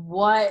know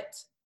what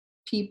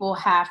people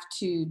have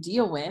to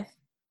deal with,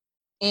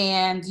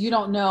 and you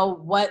don't know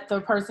what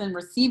the person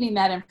receiving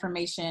that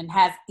information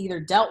has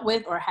either dealt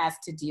with or has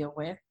to deal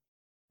with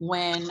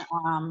when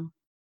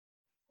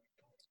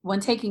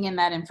taking in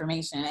that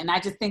information. And I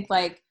just think,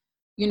 like,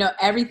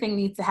 everything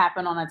needs to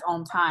happen on its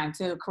own time.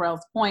 To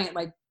Karel's point,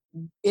 like,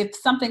 if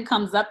something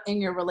comes up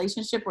in your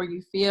relationship where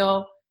you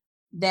feel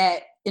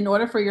that in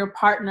order for your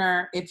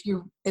partner, if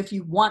you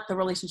want the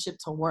relationship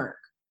to work,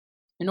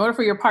 in order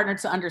for your partner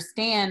to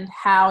understand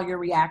how you're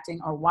reacting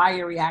or why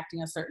you're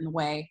reacting a certain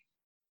way,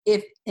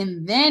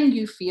 and then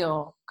you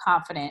feel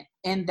confident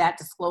in that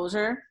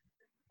disclosure,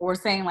 or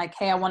saying like,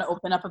 hey, I want to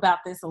open up about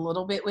this a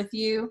little bit with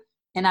you,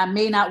 and I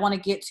may not want to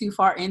get too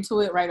far into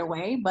it right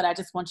away, but I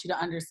just want you to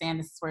understand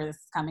this is where this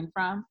is coming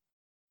from,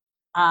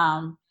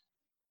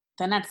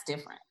 then that's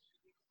different.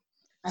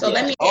 So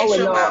let me ask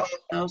you about,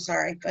 oh,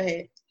 sorry, go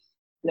ahead.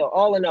 No,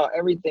 all in all,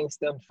 everything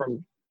stems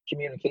from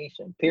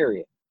communication,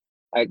 period.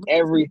 Like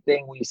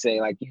everything we say,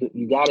 like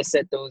you got to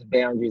set those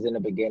boundaries in the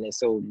beginning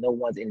so no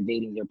one's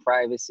invading your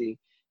privacy.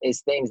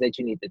 It's things that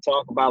you need to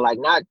talk about, like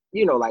not,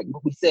 like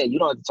what we said, you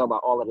don't have to talk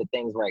about all of the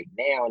things right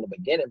now in the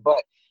beginning,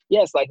 but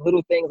yes, like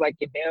little things like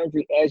your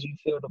boundary as you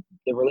feel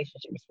the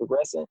relationship is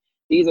progressing.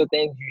 These are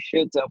things you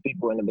should tell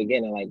people in the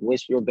beginning, like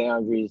what's your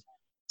boundaries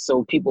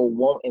so people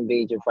won't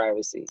invade your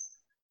privacy.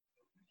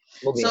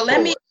 So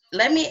let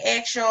me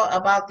ask y'all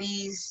about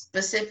these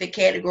specific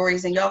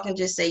categories, and y'all can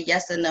just say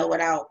yes or no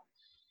without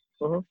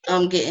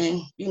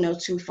getting,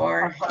 too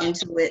far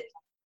into it.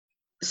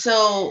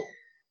 So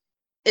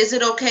is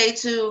it okay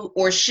to,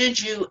 or should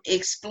you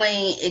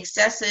explain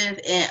excessive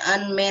and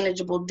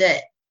unmanageable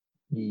debt?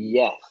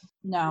 Yes.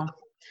 No.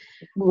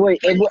 Wait,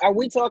 are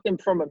we talking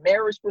from a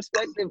marriage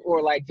perspective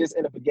or like just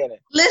in the beginning?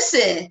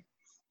 Listen,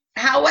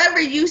 however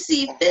you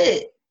see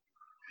fit.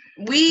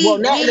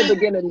 Not in the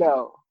beginning,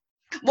 no.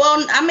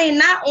 Well, I mean,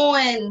 not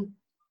on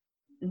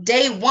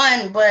day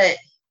one, but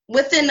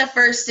within the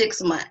first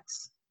 6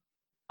 months.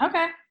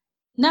 Okay.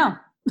 No.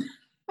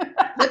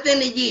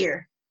 Within a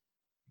year.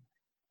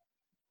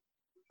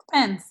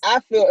 Depends. I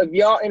feel if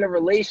y'all in a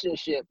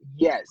relationship,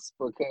 yes,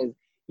 because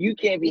you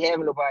can't be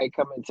having nobody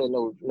come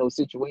into no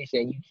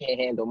situation you can't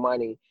handle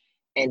money,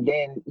 and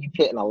then you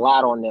putting a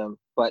lot on them.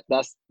 But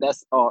that's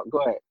all. Go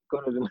ahead. Go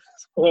to the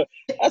next one.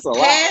 That's a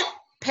lot.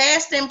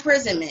 Past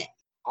imprisonment.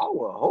 I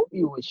would hope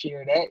you would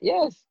share that.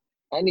 Yes,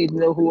 I need to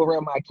know who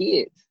around my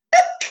kids.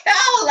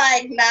 I was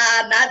like,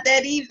 nah, not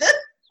that either.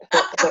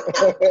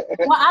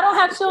 Well, I don't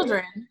have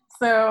children,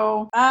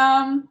 so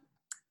to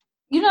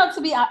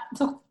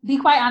be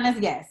quite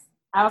honest, yes,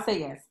 I will say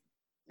yes.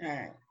 All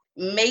right.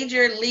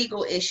 Major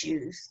legal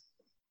issues.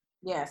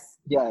 Yes.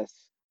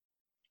 Yes.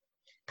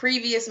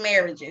 Previous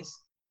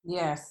marriages.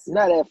 Yes.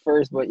 Not at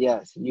first, but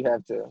yes, you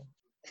have to.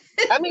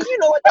 I mean, you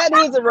know what? That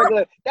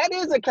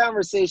is a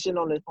conversation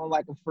on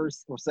like a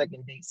first or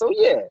second date. So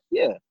yeah.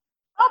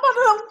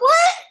 Oh,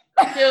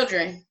 what?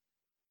 Children.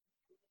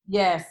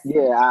 Yes.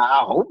 Yeah,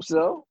 I hope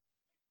so.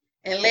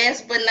 And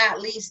last but not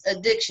least,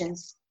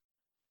 addictions.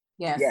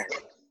 Yes.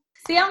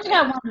 See, I only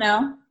have one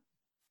now.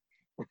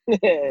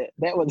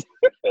 that was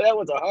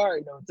a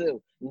hard no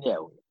too.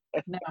 No.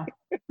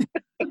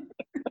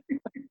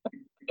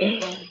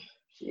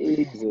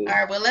 Jesus. All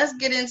right, well, let's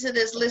get into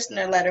this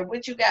listener letter.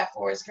 What you got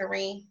for us,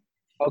 Kareem?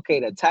 Okay,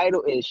 the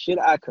title is Should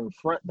I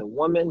Confront the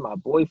Woman My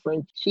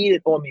Boyfriend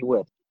Cheated on Me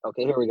With?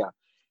 Okay, here we go.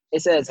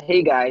 It says,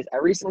 hey guys, I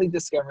recently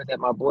discovered that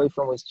my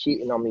boyfriend was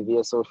cheating on me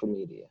via social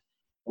media.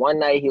 One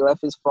night he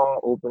left his phone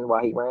open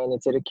while he ran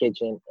into the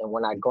kitchen, and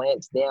when I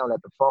glanced down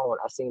at the phone,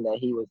 I seen that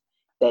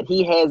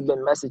he has been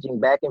messaging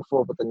back and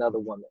forth with another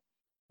woman.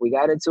 We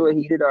got into a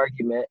heated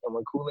argument, and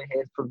when cooler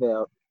heads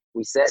prevailed,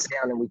 we sat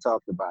down and we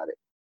talked about it.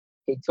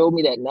 He told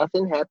me that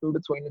nothing happened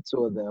between the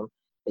two of them.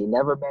 They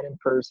never met in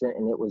person,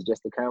 and it was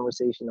just a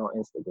conversation on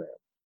Instagram.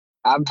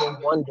 I've been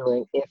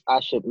wondering if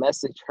I should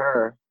message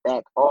her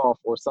back off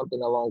or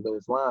something along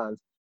those lines.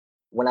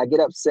 When I get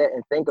upset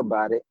and think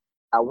about it,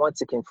 I want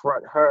to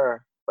confront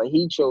her, but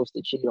he chose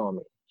to cheat on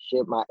me.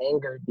 Should my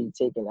anger be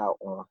taken out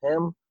on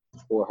him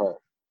or her?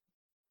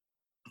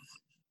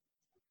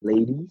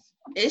 Ladies?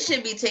 It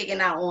should be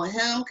taken out on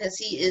him because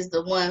he is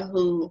the one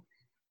who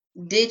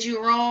did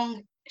you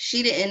wrong.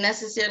 She didn't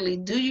necessarily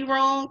do you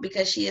wrong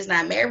because she is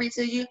not married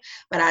to you,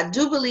 but I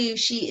do believe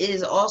she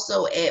is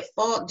also at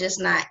fault,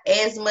 just not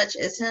as much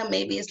as him.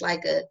 Maybe it's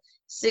like a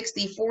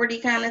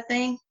 60-40 kind of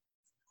thing.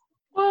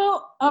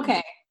 Well,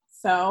 okay,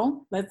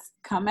 so let's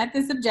come at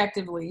this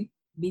objectively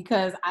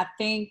because I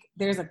think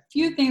there's a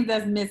few things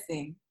that's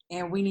missing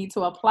and we need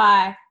to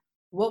apply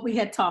what we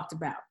had talked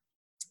about.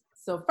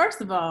 So first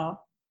of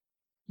all,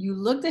 you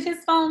looked at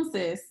his phone,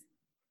 sis,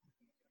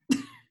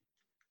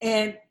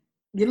 and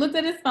you looked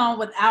at his phone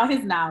without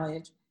his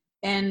knowledge.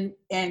 And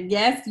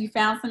yes, you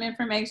found some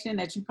information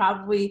that you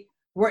probably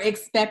were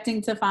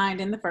expecting to find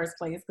in the first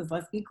place. Because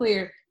let's be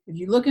clear, if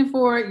you're looking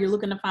for it, you're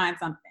looking to find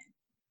something.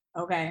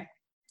 Okay?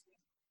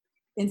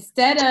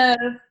 Instead of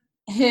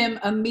him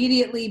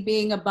immediately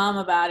being a bum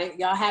about it,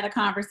 y'all had a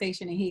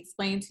conversation and he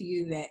explained to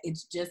you that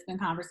it's just been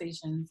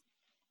conversations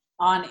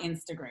on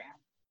Instagram.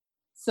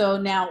 So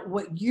now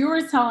what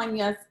you're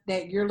telling us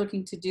that you're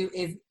looking to do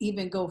is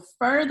even go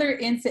further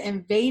into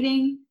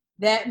invading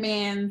that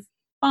man's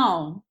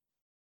phone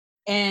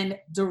and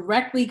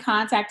directly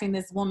contacting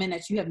this woman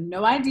that you have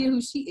no idea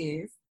who she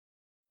is.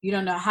 You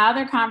don't know how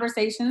their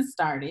conversation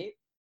started.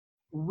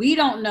 We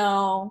don't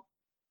know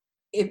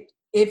if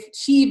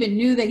she even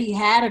knew that he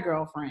had a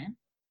girlfriend.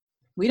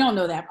 We don't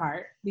know that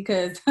part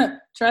because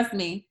trust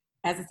me,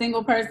 as a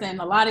single person,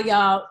 a lot of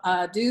y'all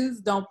dudes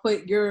don't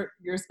put your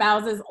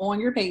spouses on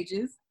your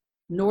pages,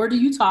 nor do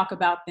you talk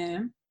about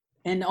them.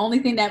 And the only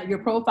thing that your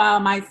profile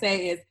might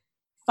say is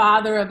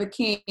father of a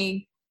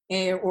king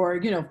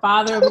or,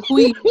 father of a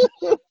queen,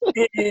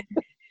 and,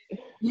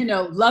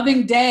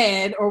 loving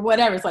dad or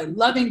whatever. It's like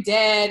loving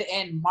dad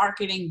and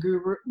marketing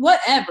guru,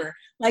 whatever.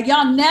 Like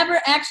y'all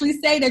never actually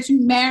say that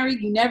you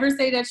married. You never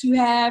say that you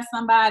have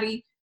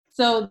somebody.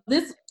 So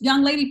this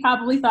young lady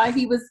probably thought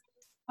he was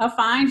a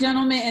fine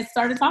gentleman and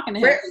started talking to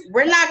him.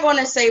 We're not going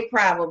to say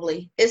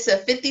probably. It's a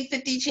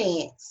 50-50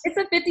 chance. It's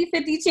a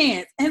 50-50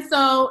 chance. And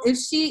so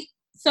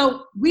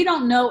so we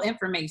don't know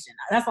information.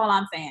 That's all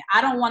I'm saying.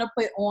 I don't want to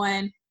put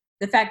on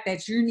the fact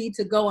that you need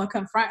to go and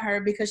confront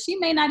her because she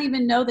may not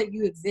even know that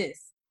you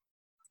exist.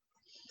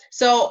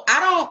 So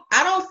I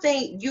don't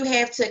think you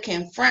have to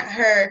confront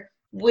her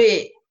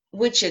with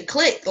your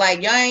clique.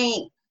 Like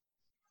y'all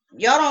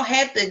don't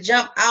have to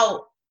jump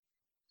out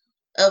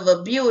of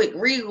a Buick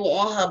Regal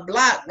on her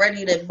block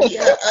ready to beat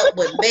her up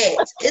with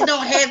bats. It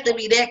don't have to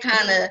be that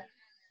kind of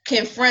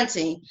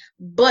confronting,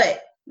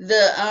 but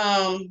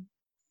the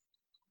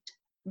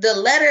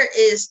letter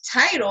is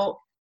titled,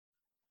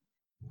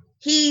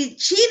 "He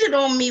cheated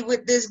on me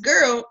with this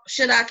girl.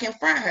 Should I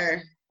confront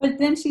her?" But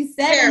then she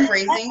said,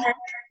 paraphrasing.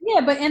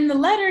 Yeah, but in the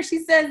letter, she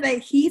says that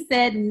he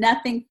said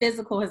nothing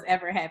physical has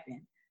ever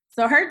happened.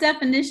 So her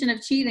definition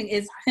of cheating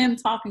is him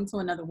talking to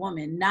another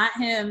woman, not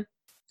him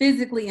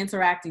physically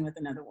interacting with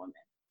another woman.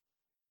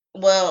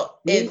 Well,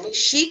 if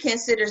she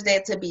considers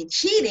that to be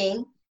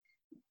cheating,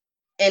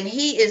 and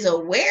he is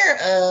aware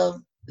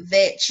of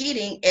that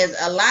cheating, as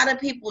a lot of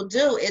people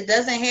do, it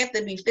doesn't have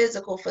to be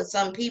physical for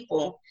some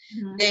people,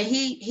 then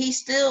he's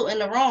still in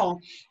the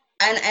wrong.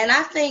 And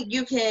I think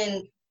you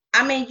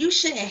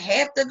shouldn't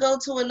have to go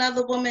to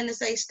another woman and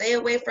say, stay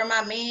away from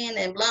my man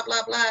and blah,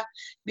 blah, blah,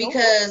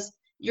 because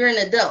you're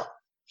an adult.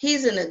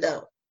 He's an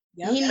adult.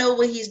 Yep. He know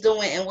what he's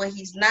doing and what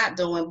he's not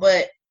doing,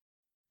 but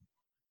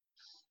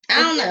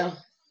I don't know.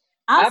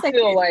 I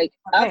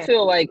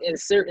feel like in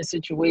certain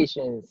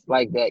situations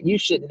like that, you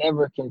should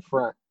never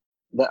confront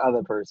the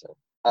other person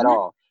at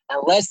all.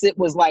 Unless it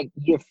was like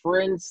your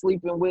friend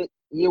sleeping with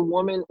your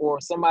woman or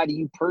somebody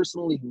you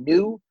personally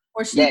knew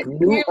or that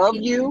knew of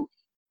you.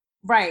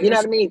 Right. You know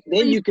what I mean?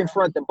 Then you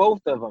confront the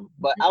both of them.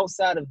 But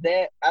outside of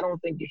that, I don't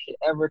think you should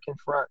ever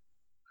confront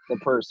the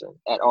person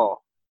at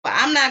all. But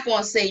I'm not going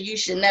to say you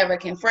should never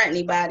confront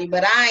anybody,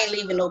 but I ain't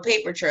leaving no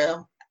paper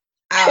trail.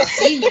 I'll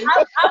see you.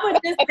 I would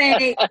just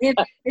say, if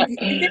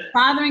it's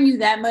bothering you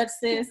that much,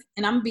 sis,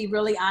 and I'm going to be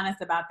really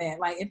honest about that.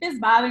 Like, if it's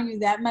bothering you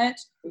that much,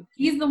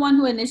 he's the one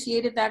who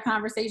initiated that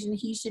conversation.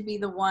 He should be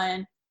the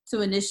one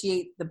to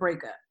initiate the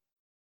breakup.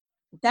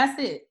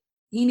 That's it.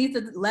 He needs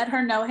to let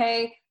her know,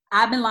 hey,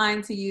 I've been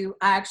lying to you.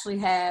 I actually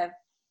have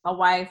a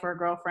wife or a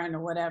girlfriend or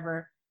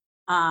whatever,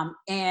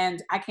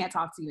 and I can't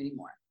talk to you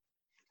anymore.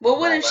 Well,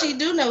 what if she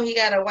do know he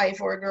got a wife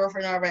or a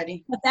girlfriend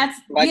already? But that's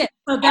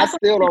So I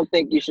still don't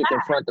think you should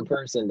confront the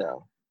person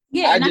though.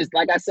 Yeah,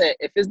 like I said,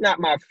 if it's not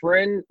my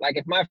friend, like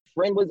if my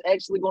friend was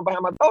actually going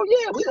behind my,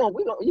 we gonna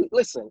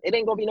listen. It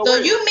ain't gonna be no. So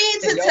you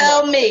mean to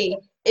tell me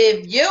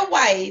if your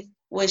wife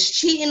was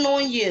cheating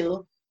on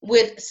you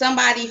with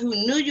somebody who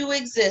knew you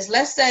exist?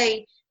 Let's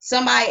say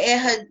somebody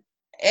at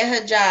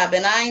her job,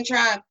 and I ain't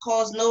trying to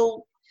cause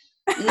nothing,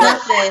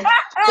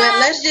 but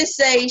let's just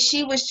say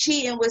she was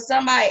cheating with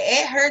somebody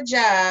at her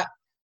job,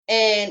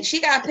 and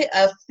she got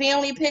a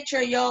family picture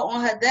of y'all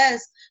on her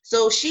desk.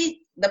 So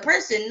the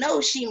person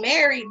knows she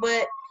married,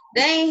 but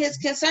that ain't his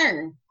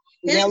concern.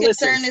 His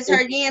concern is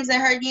her yams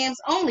and her yams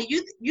only.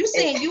 You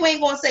saying you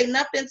ain't gonna say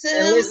nothing to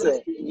him?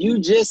 Listen, you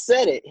just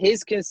said it.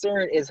 His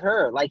concern is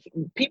her. Like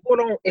if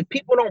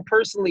people don't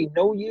personally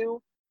know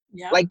you,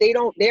 like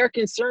their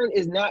concern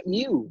is not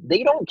you.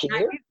 They don't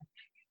care.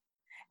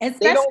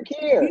 They don't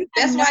care.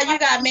 That's why you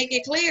gotta make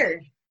it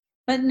clear.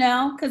 But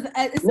no, because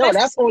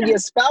that's on your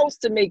spouse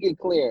to make it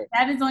clear.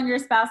 That is on your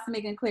spouse to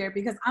make it clear.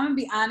 Because I'm gonna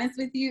be honest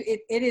with you,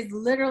 it is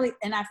literally,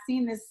 and I've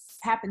seen this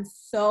happen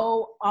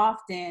so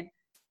often,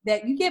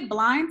 that you get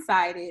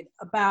blindsided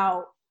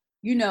about,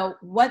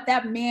 what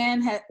that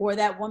man or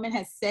that woman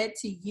has said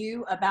to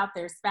you about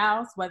their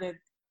spouse, whether,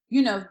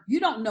 you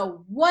don't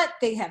know what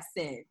they have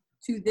said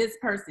to this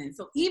person.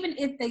 So even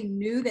if they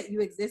knew that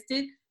you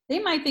existed, they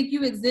might think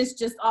you exist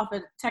just off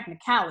of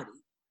technicality.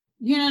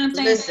 You know what I'm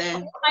saying?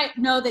 Listen. They might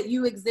know that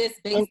you exist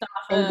based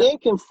off of... And then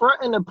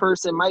confronting a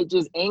person might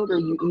just anger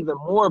you even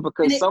more,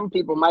 because some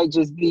people might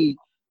just be,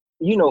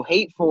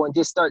 hateful and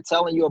just start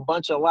telling you a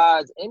bunch of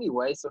lies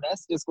anyway. So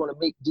that's just going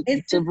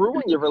to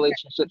ruin your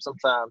relationship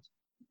sometimes.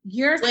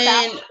 Your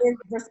spouse is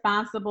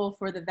responsible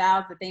for the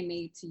vows that they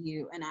made to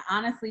you. And I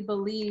honestly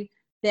believe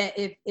that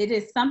if it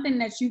is something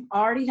that you've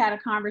already had a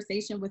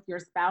conversation with your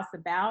spouse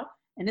about,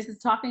 and this is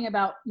talking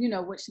about,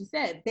 what she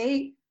said,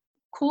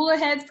 cooler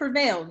heads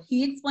prevailed.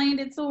 He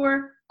explained it to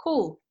her.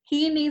 Cool.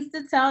 He needs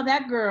to tell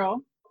that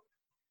girl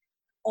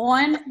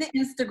on the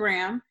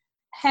Instagram,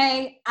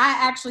 hey, I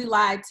actually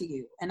lied to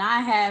you and I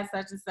have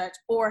such and such.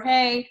 Or,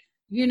 hey,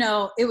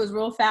 it was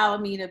real foul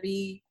of me to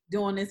be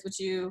doing this with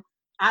you.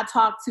 I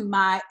talked to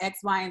my X,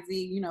 Y, and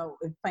Z,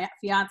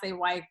 fiance,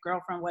 wife,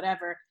 girlfriend,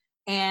 whatever.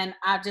 And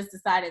I just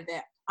decided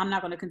that I'm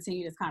not going to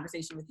continue this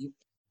conversation with you.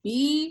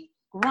 Be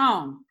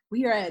grown.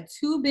 We are at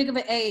too big of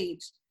an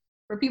age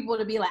for people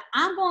to be like,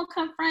 I'm going to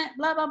confront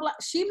blah, blah, blah.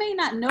 She may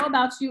not know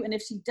about you. And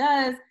if she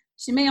does,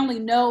 she may only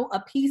know a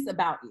piece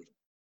about you.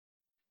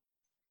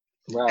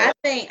 Right.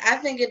 I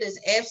think it is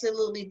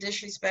absolutely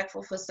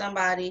disrespectful for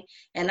somebody,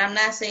 and I'm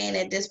not saying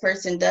that this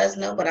person does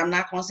know, but I'm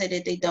not going to say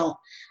that they don't.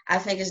 I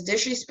think it's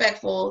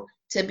disrespectful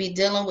to be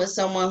dealing with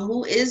someone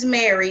who is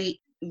married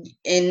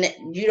and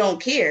you don't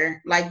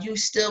care. Like, you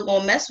still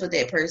going to mess with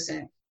that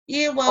person.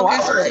 Yeah, well,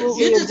 guess what?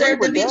 You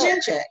deserve to be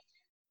chin-checked.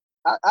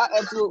 I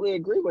absolutely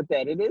agree with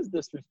that. It is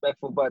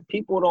disrespectful, but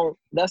people don't.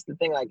 That's the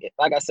thing.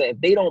 Like I said,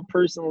 if they don't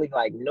personally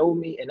know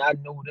me and I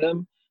know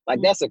them,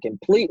 that's a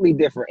completely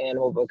different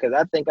animal. Because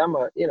I think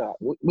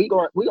we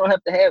gonna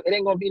have to have. It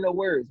ain't gonna be no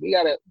words. We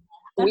gotta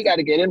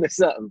get into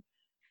something.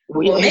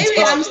 Well, maybe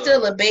I'm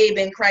still a babe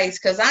in Christ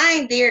because I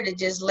ain't there to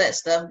just let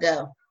stuff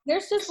go.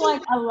 There's just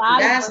like a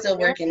lot God's of still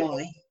working on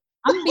it.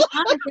 I'm gonna be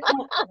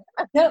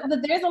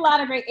honest, there's a lot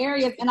of great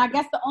areas, and I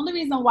guess the only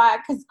reason why,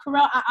 because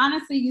Carell, I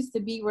honestly used to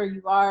be where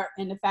you are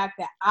in the fact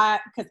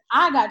that because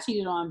I got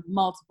cheated on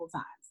multiple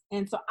times,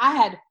 and so I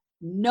had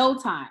no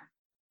time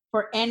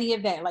for any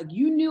of that. Like,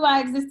 you knew I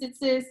existed,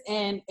 sis,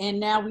 and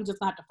now we just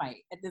have to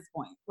fight at this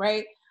point,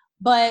 right?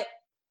 But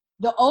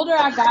the older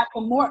I got,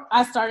 the more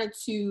I started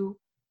to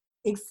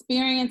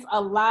experience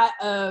a lot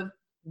of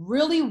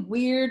really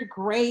weird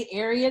gray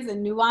areas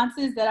and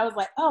nuances that I was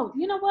like, oh,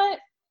 you know what?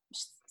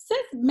 Sis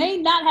may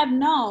not have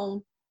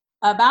known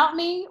about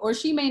me, or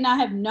she may not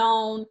have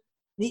known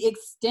the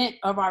extent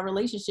of our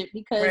relationship,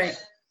 because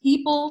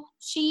people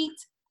cheat,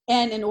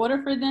 and in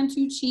order for them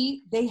to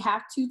cheat, they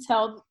have to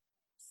tell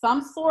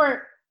some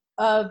sort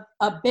of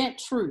a bent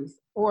truth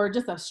or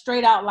just a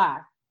straight out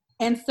lie.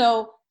 And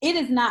so it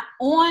is not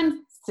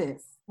on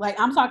sis. Like,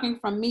 I'm talking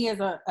from me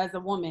as a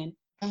woman.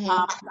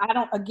 I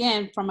don't,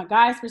 again, from a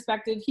guy's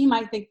perspective, he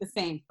might think the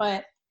same,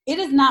 but it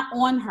is not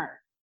on her.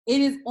 It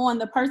is on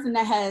the person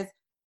that has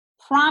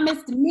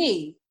promised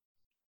me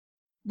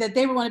that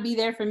they were going to be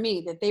there for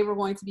me, that they were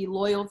going to be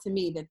loyal to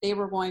me, that they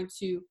were going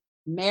to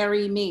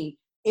marry me.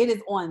 It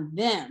is on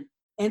them.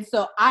 And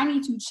so I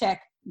need to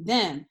check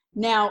them.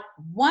 Now,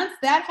 once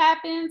that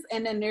happens,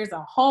 and then there's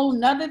a whole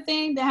nother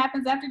thing that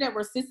happens after that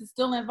where sis is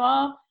still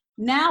involved,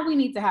 now we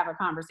need to have a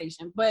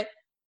conversation. But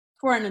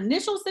for an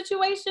initial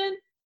situation,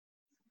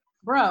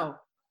 bro,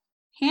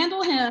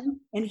 handle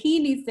him, and he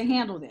needs to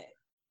handle that.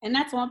 And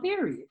that's on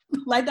period.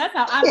 Like, that's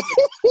how I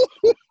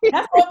feel.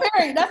 That's on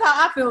period. That's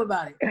how I feel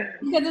about it.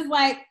 Because it's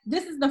like,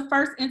 this is the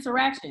first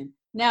interaction.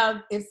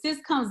 Now, if sis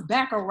comes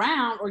back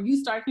around, or you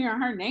start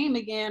hearing her name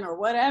again or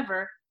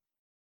whatever,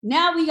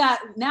 now we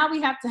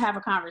have to have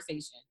a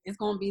conversation. It's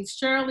going to be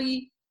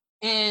Shirley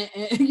and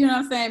you know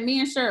what I'm saying? Me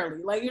and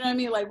Shirley. Like, you know what I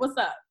mean? Like, what's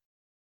up?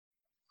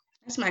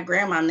 That's my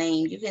grandma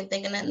name. You can't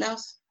think of nothing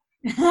else?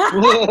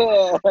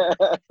 I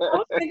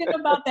was thinking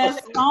about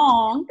that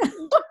song.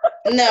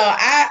 No,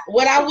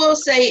 what I will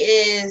say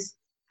is,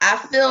 I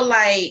feel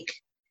like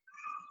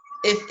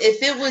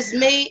if it was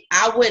me,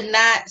 I would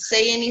not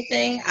say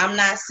anything. I'm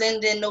not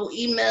sending no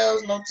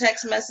emails, no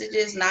text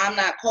messages. Now, I'm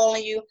not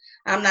calling you.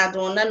 I'm not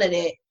doing none of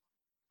that.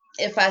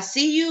 If I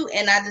see you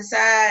and I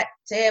decide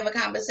to have a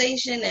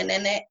conversation, and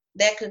then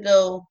that could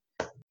go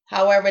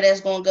however that's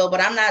going to go, but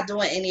I'm not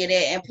doing any of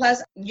that. And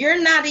plus, you're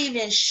not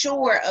even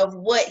sure of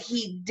what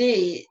he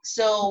did.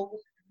 So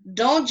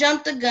don't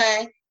jump the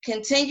gun.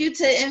 Continue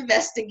to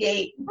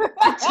investigate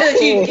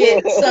until you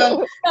get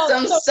some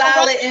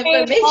solid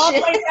information. All the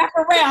way back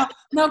around.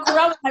 No,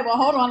 Carell was like, well,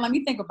 hold on, let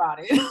me think about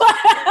it.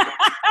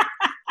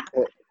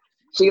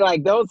 She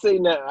like, don't say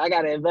nothing. I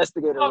got to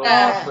investigate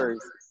it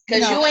first.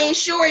 Because you ain't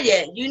sure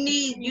yet. You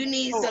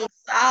need some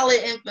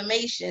solid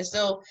information.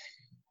 So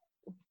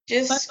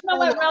just. But you know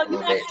what, Rel, you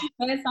actually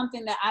said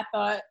something that I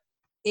thought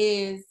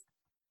is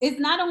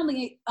not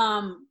only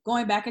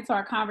going back into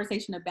our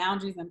conversation of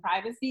boundaries and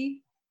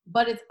privacy,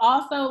 but it's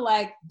also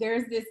like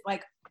there's this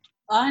like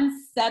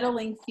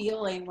unsettling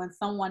feeling when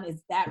someone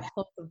is that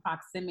close of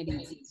proximity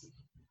to you,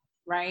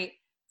 right?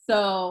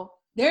 So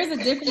there's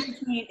a difference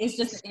between it's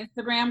just an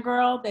Instagram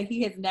girl that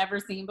he has never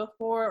seen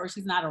before, or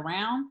she's not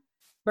around,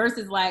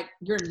 versus like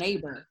your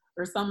neighbor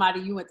or somebody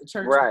you went to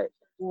church with,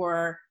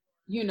 or,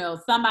 you know,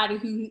 somebody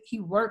who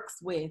he works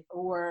with,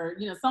 or,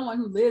 you know, someone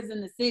who lives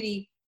in the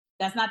city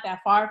that's not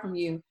that far from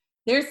you.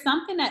 There's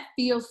something that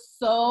feels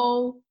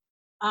so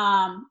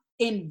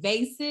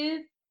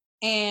invasive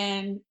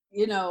and,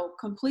 you know,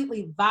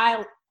 completely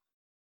violent,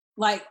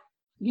 like,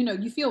 you know,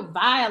 you feel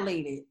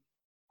violated,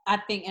 I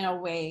think, in a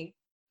way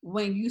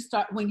when you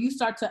start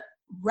to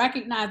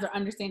recognize or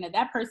understand that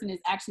that person is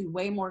actually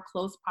way more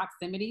close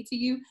proximity to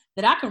you,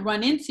 that I could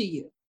run into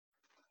you.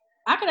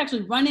 I could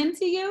actually run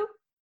into you,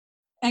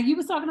 and you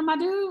was talking to my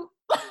dude.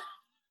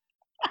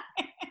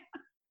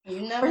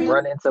 You never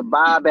run into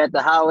Bob at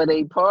the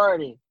holiday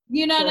party.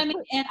 You know what I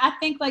mean? And I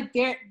think like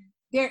there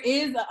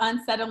is an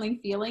unsettling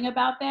feeling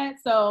about that.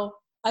 So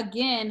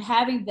again,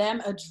 having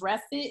them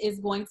address it is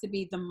going to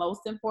be the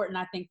most important,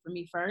 I think, for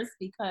me first,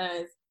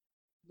 because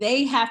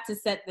they have to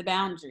set the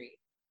boundary.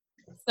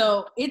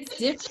 So it's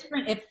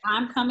different if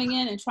I'm coming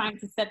in and trying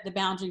to set the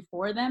boundary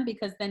for them,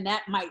 because then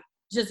that might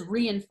just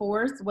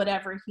reinforce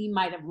whatever he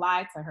might have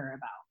lied to her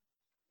about.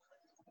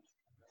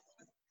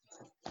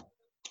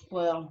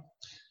 Well,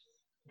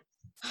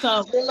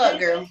 so good luck,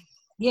 girl.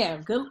 Yeah,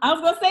 good. I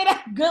was gonna say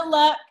that. Good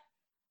luck.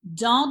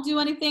 Don't do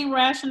anything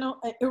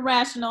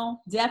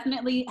irrational.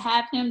 Definitely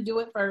have him do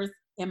it first,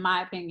 in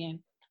my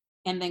opinion,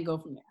 and then go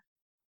from there.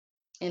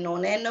 And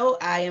on that note,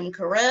 I am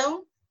Carell.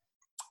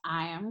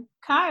 I am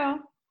Kyle.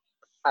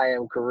 I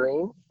am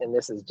Kareem, and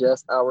this is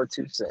just our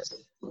 2 cents.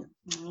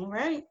 All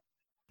right.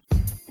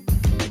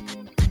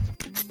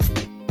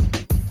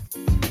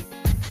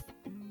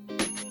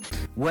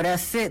 Well,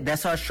 that's it.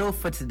 That's our show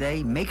for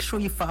today. Make sure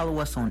you follow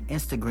us on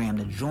Instagram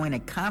to join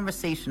a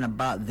conversation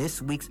about this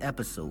week's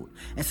episode.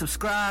 And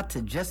subscribe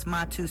to Just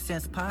My 2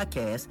 Cents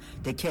podcast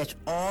to catch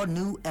all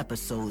new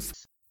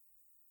episodes.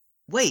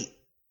 Wait,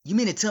 you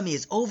mean to tell me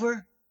it's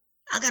over?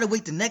 I gotta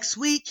wait the next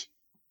week?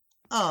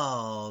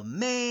 Oh,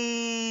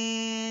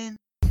 man.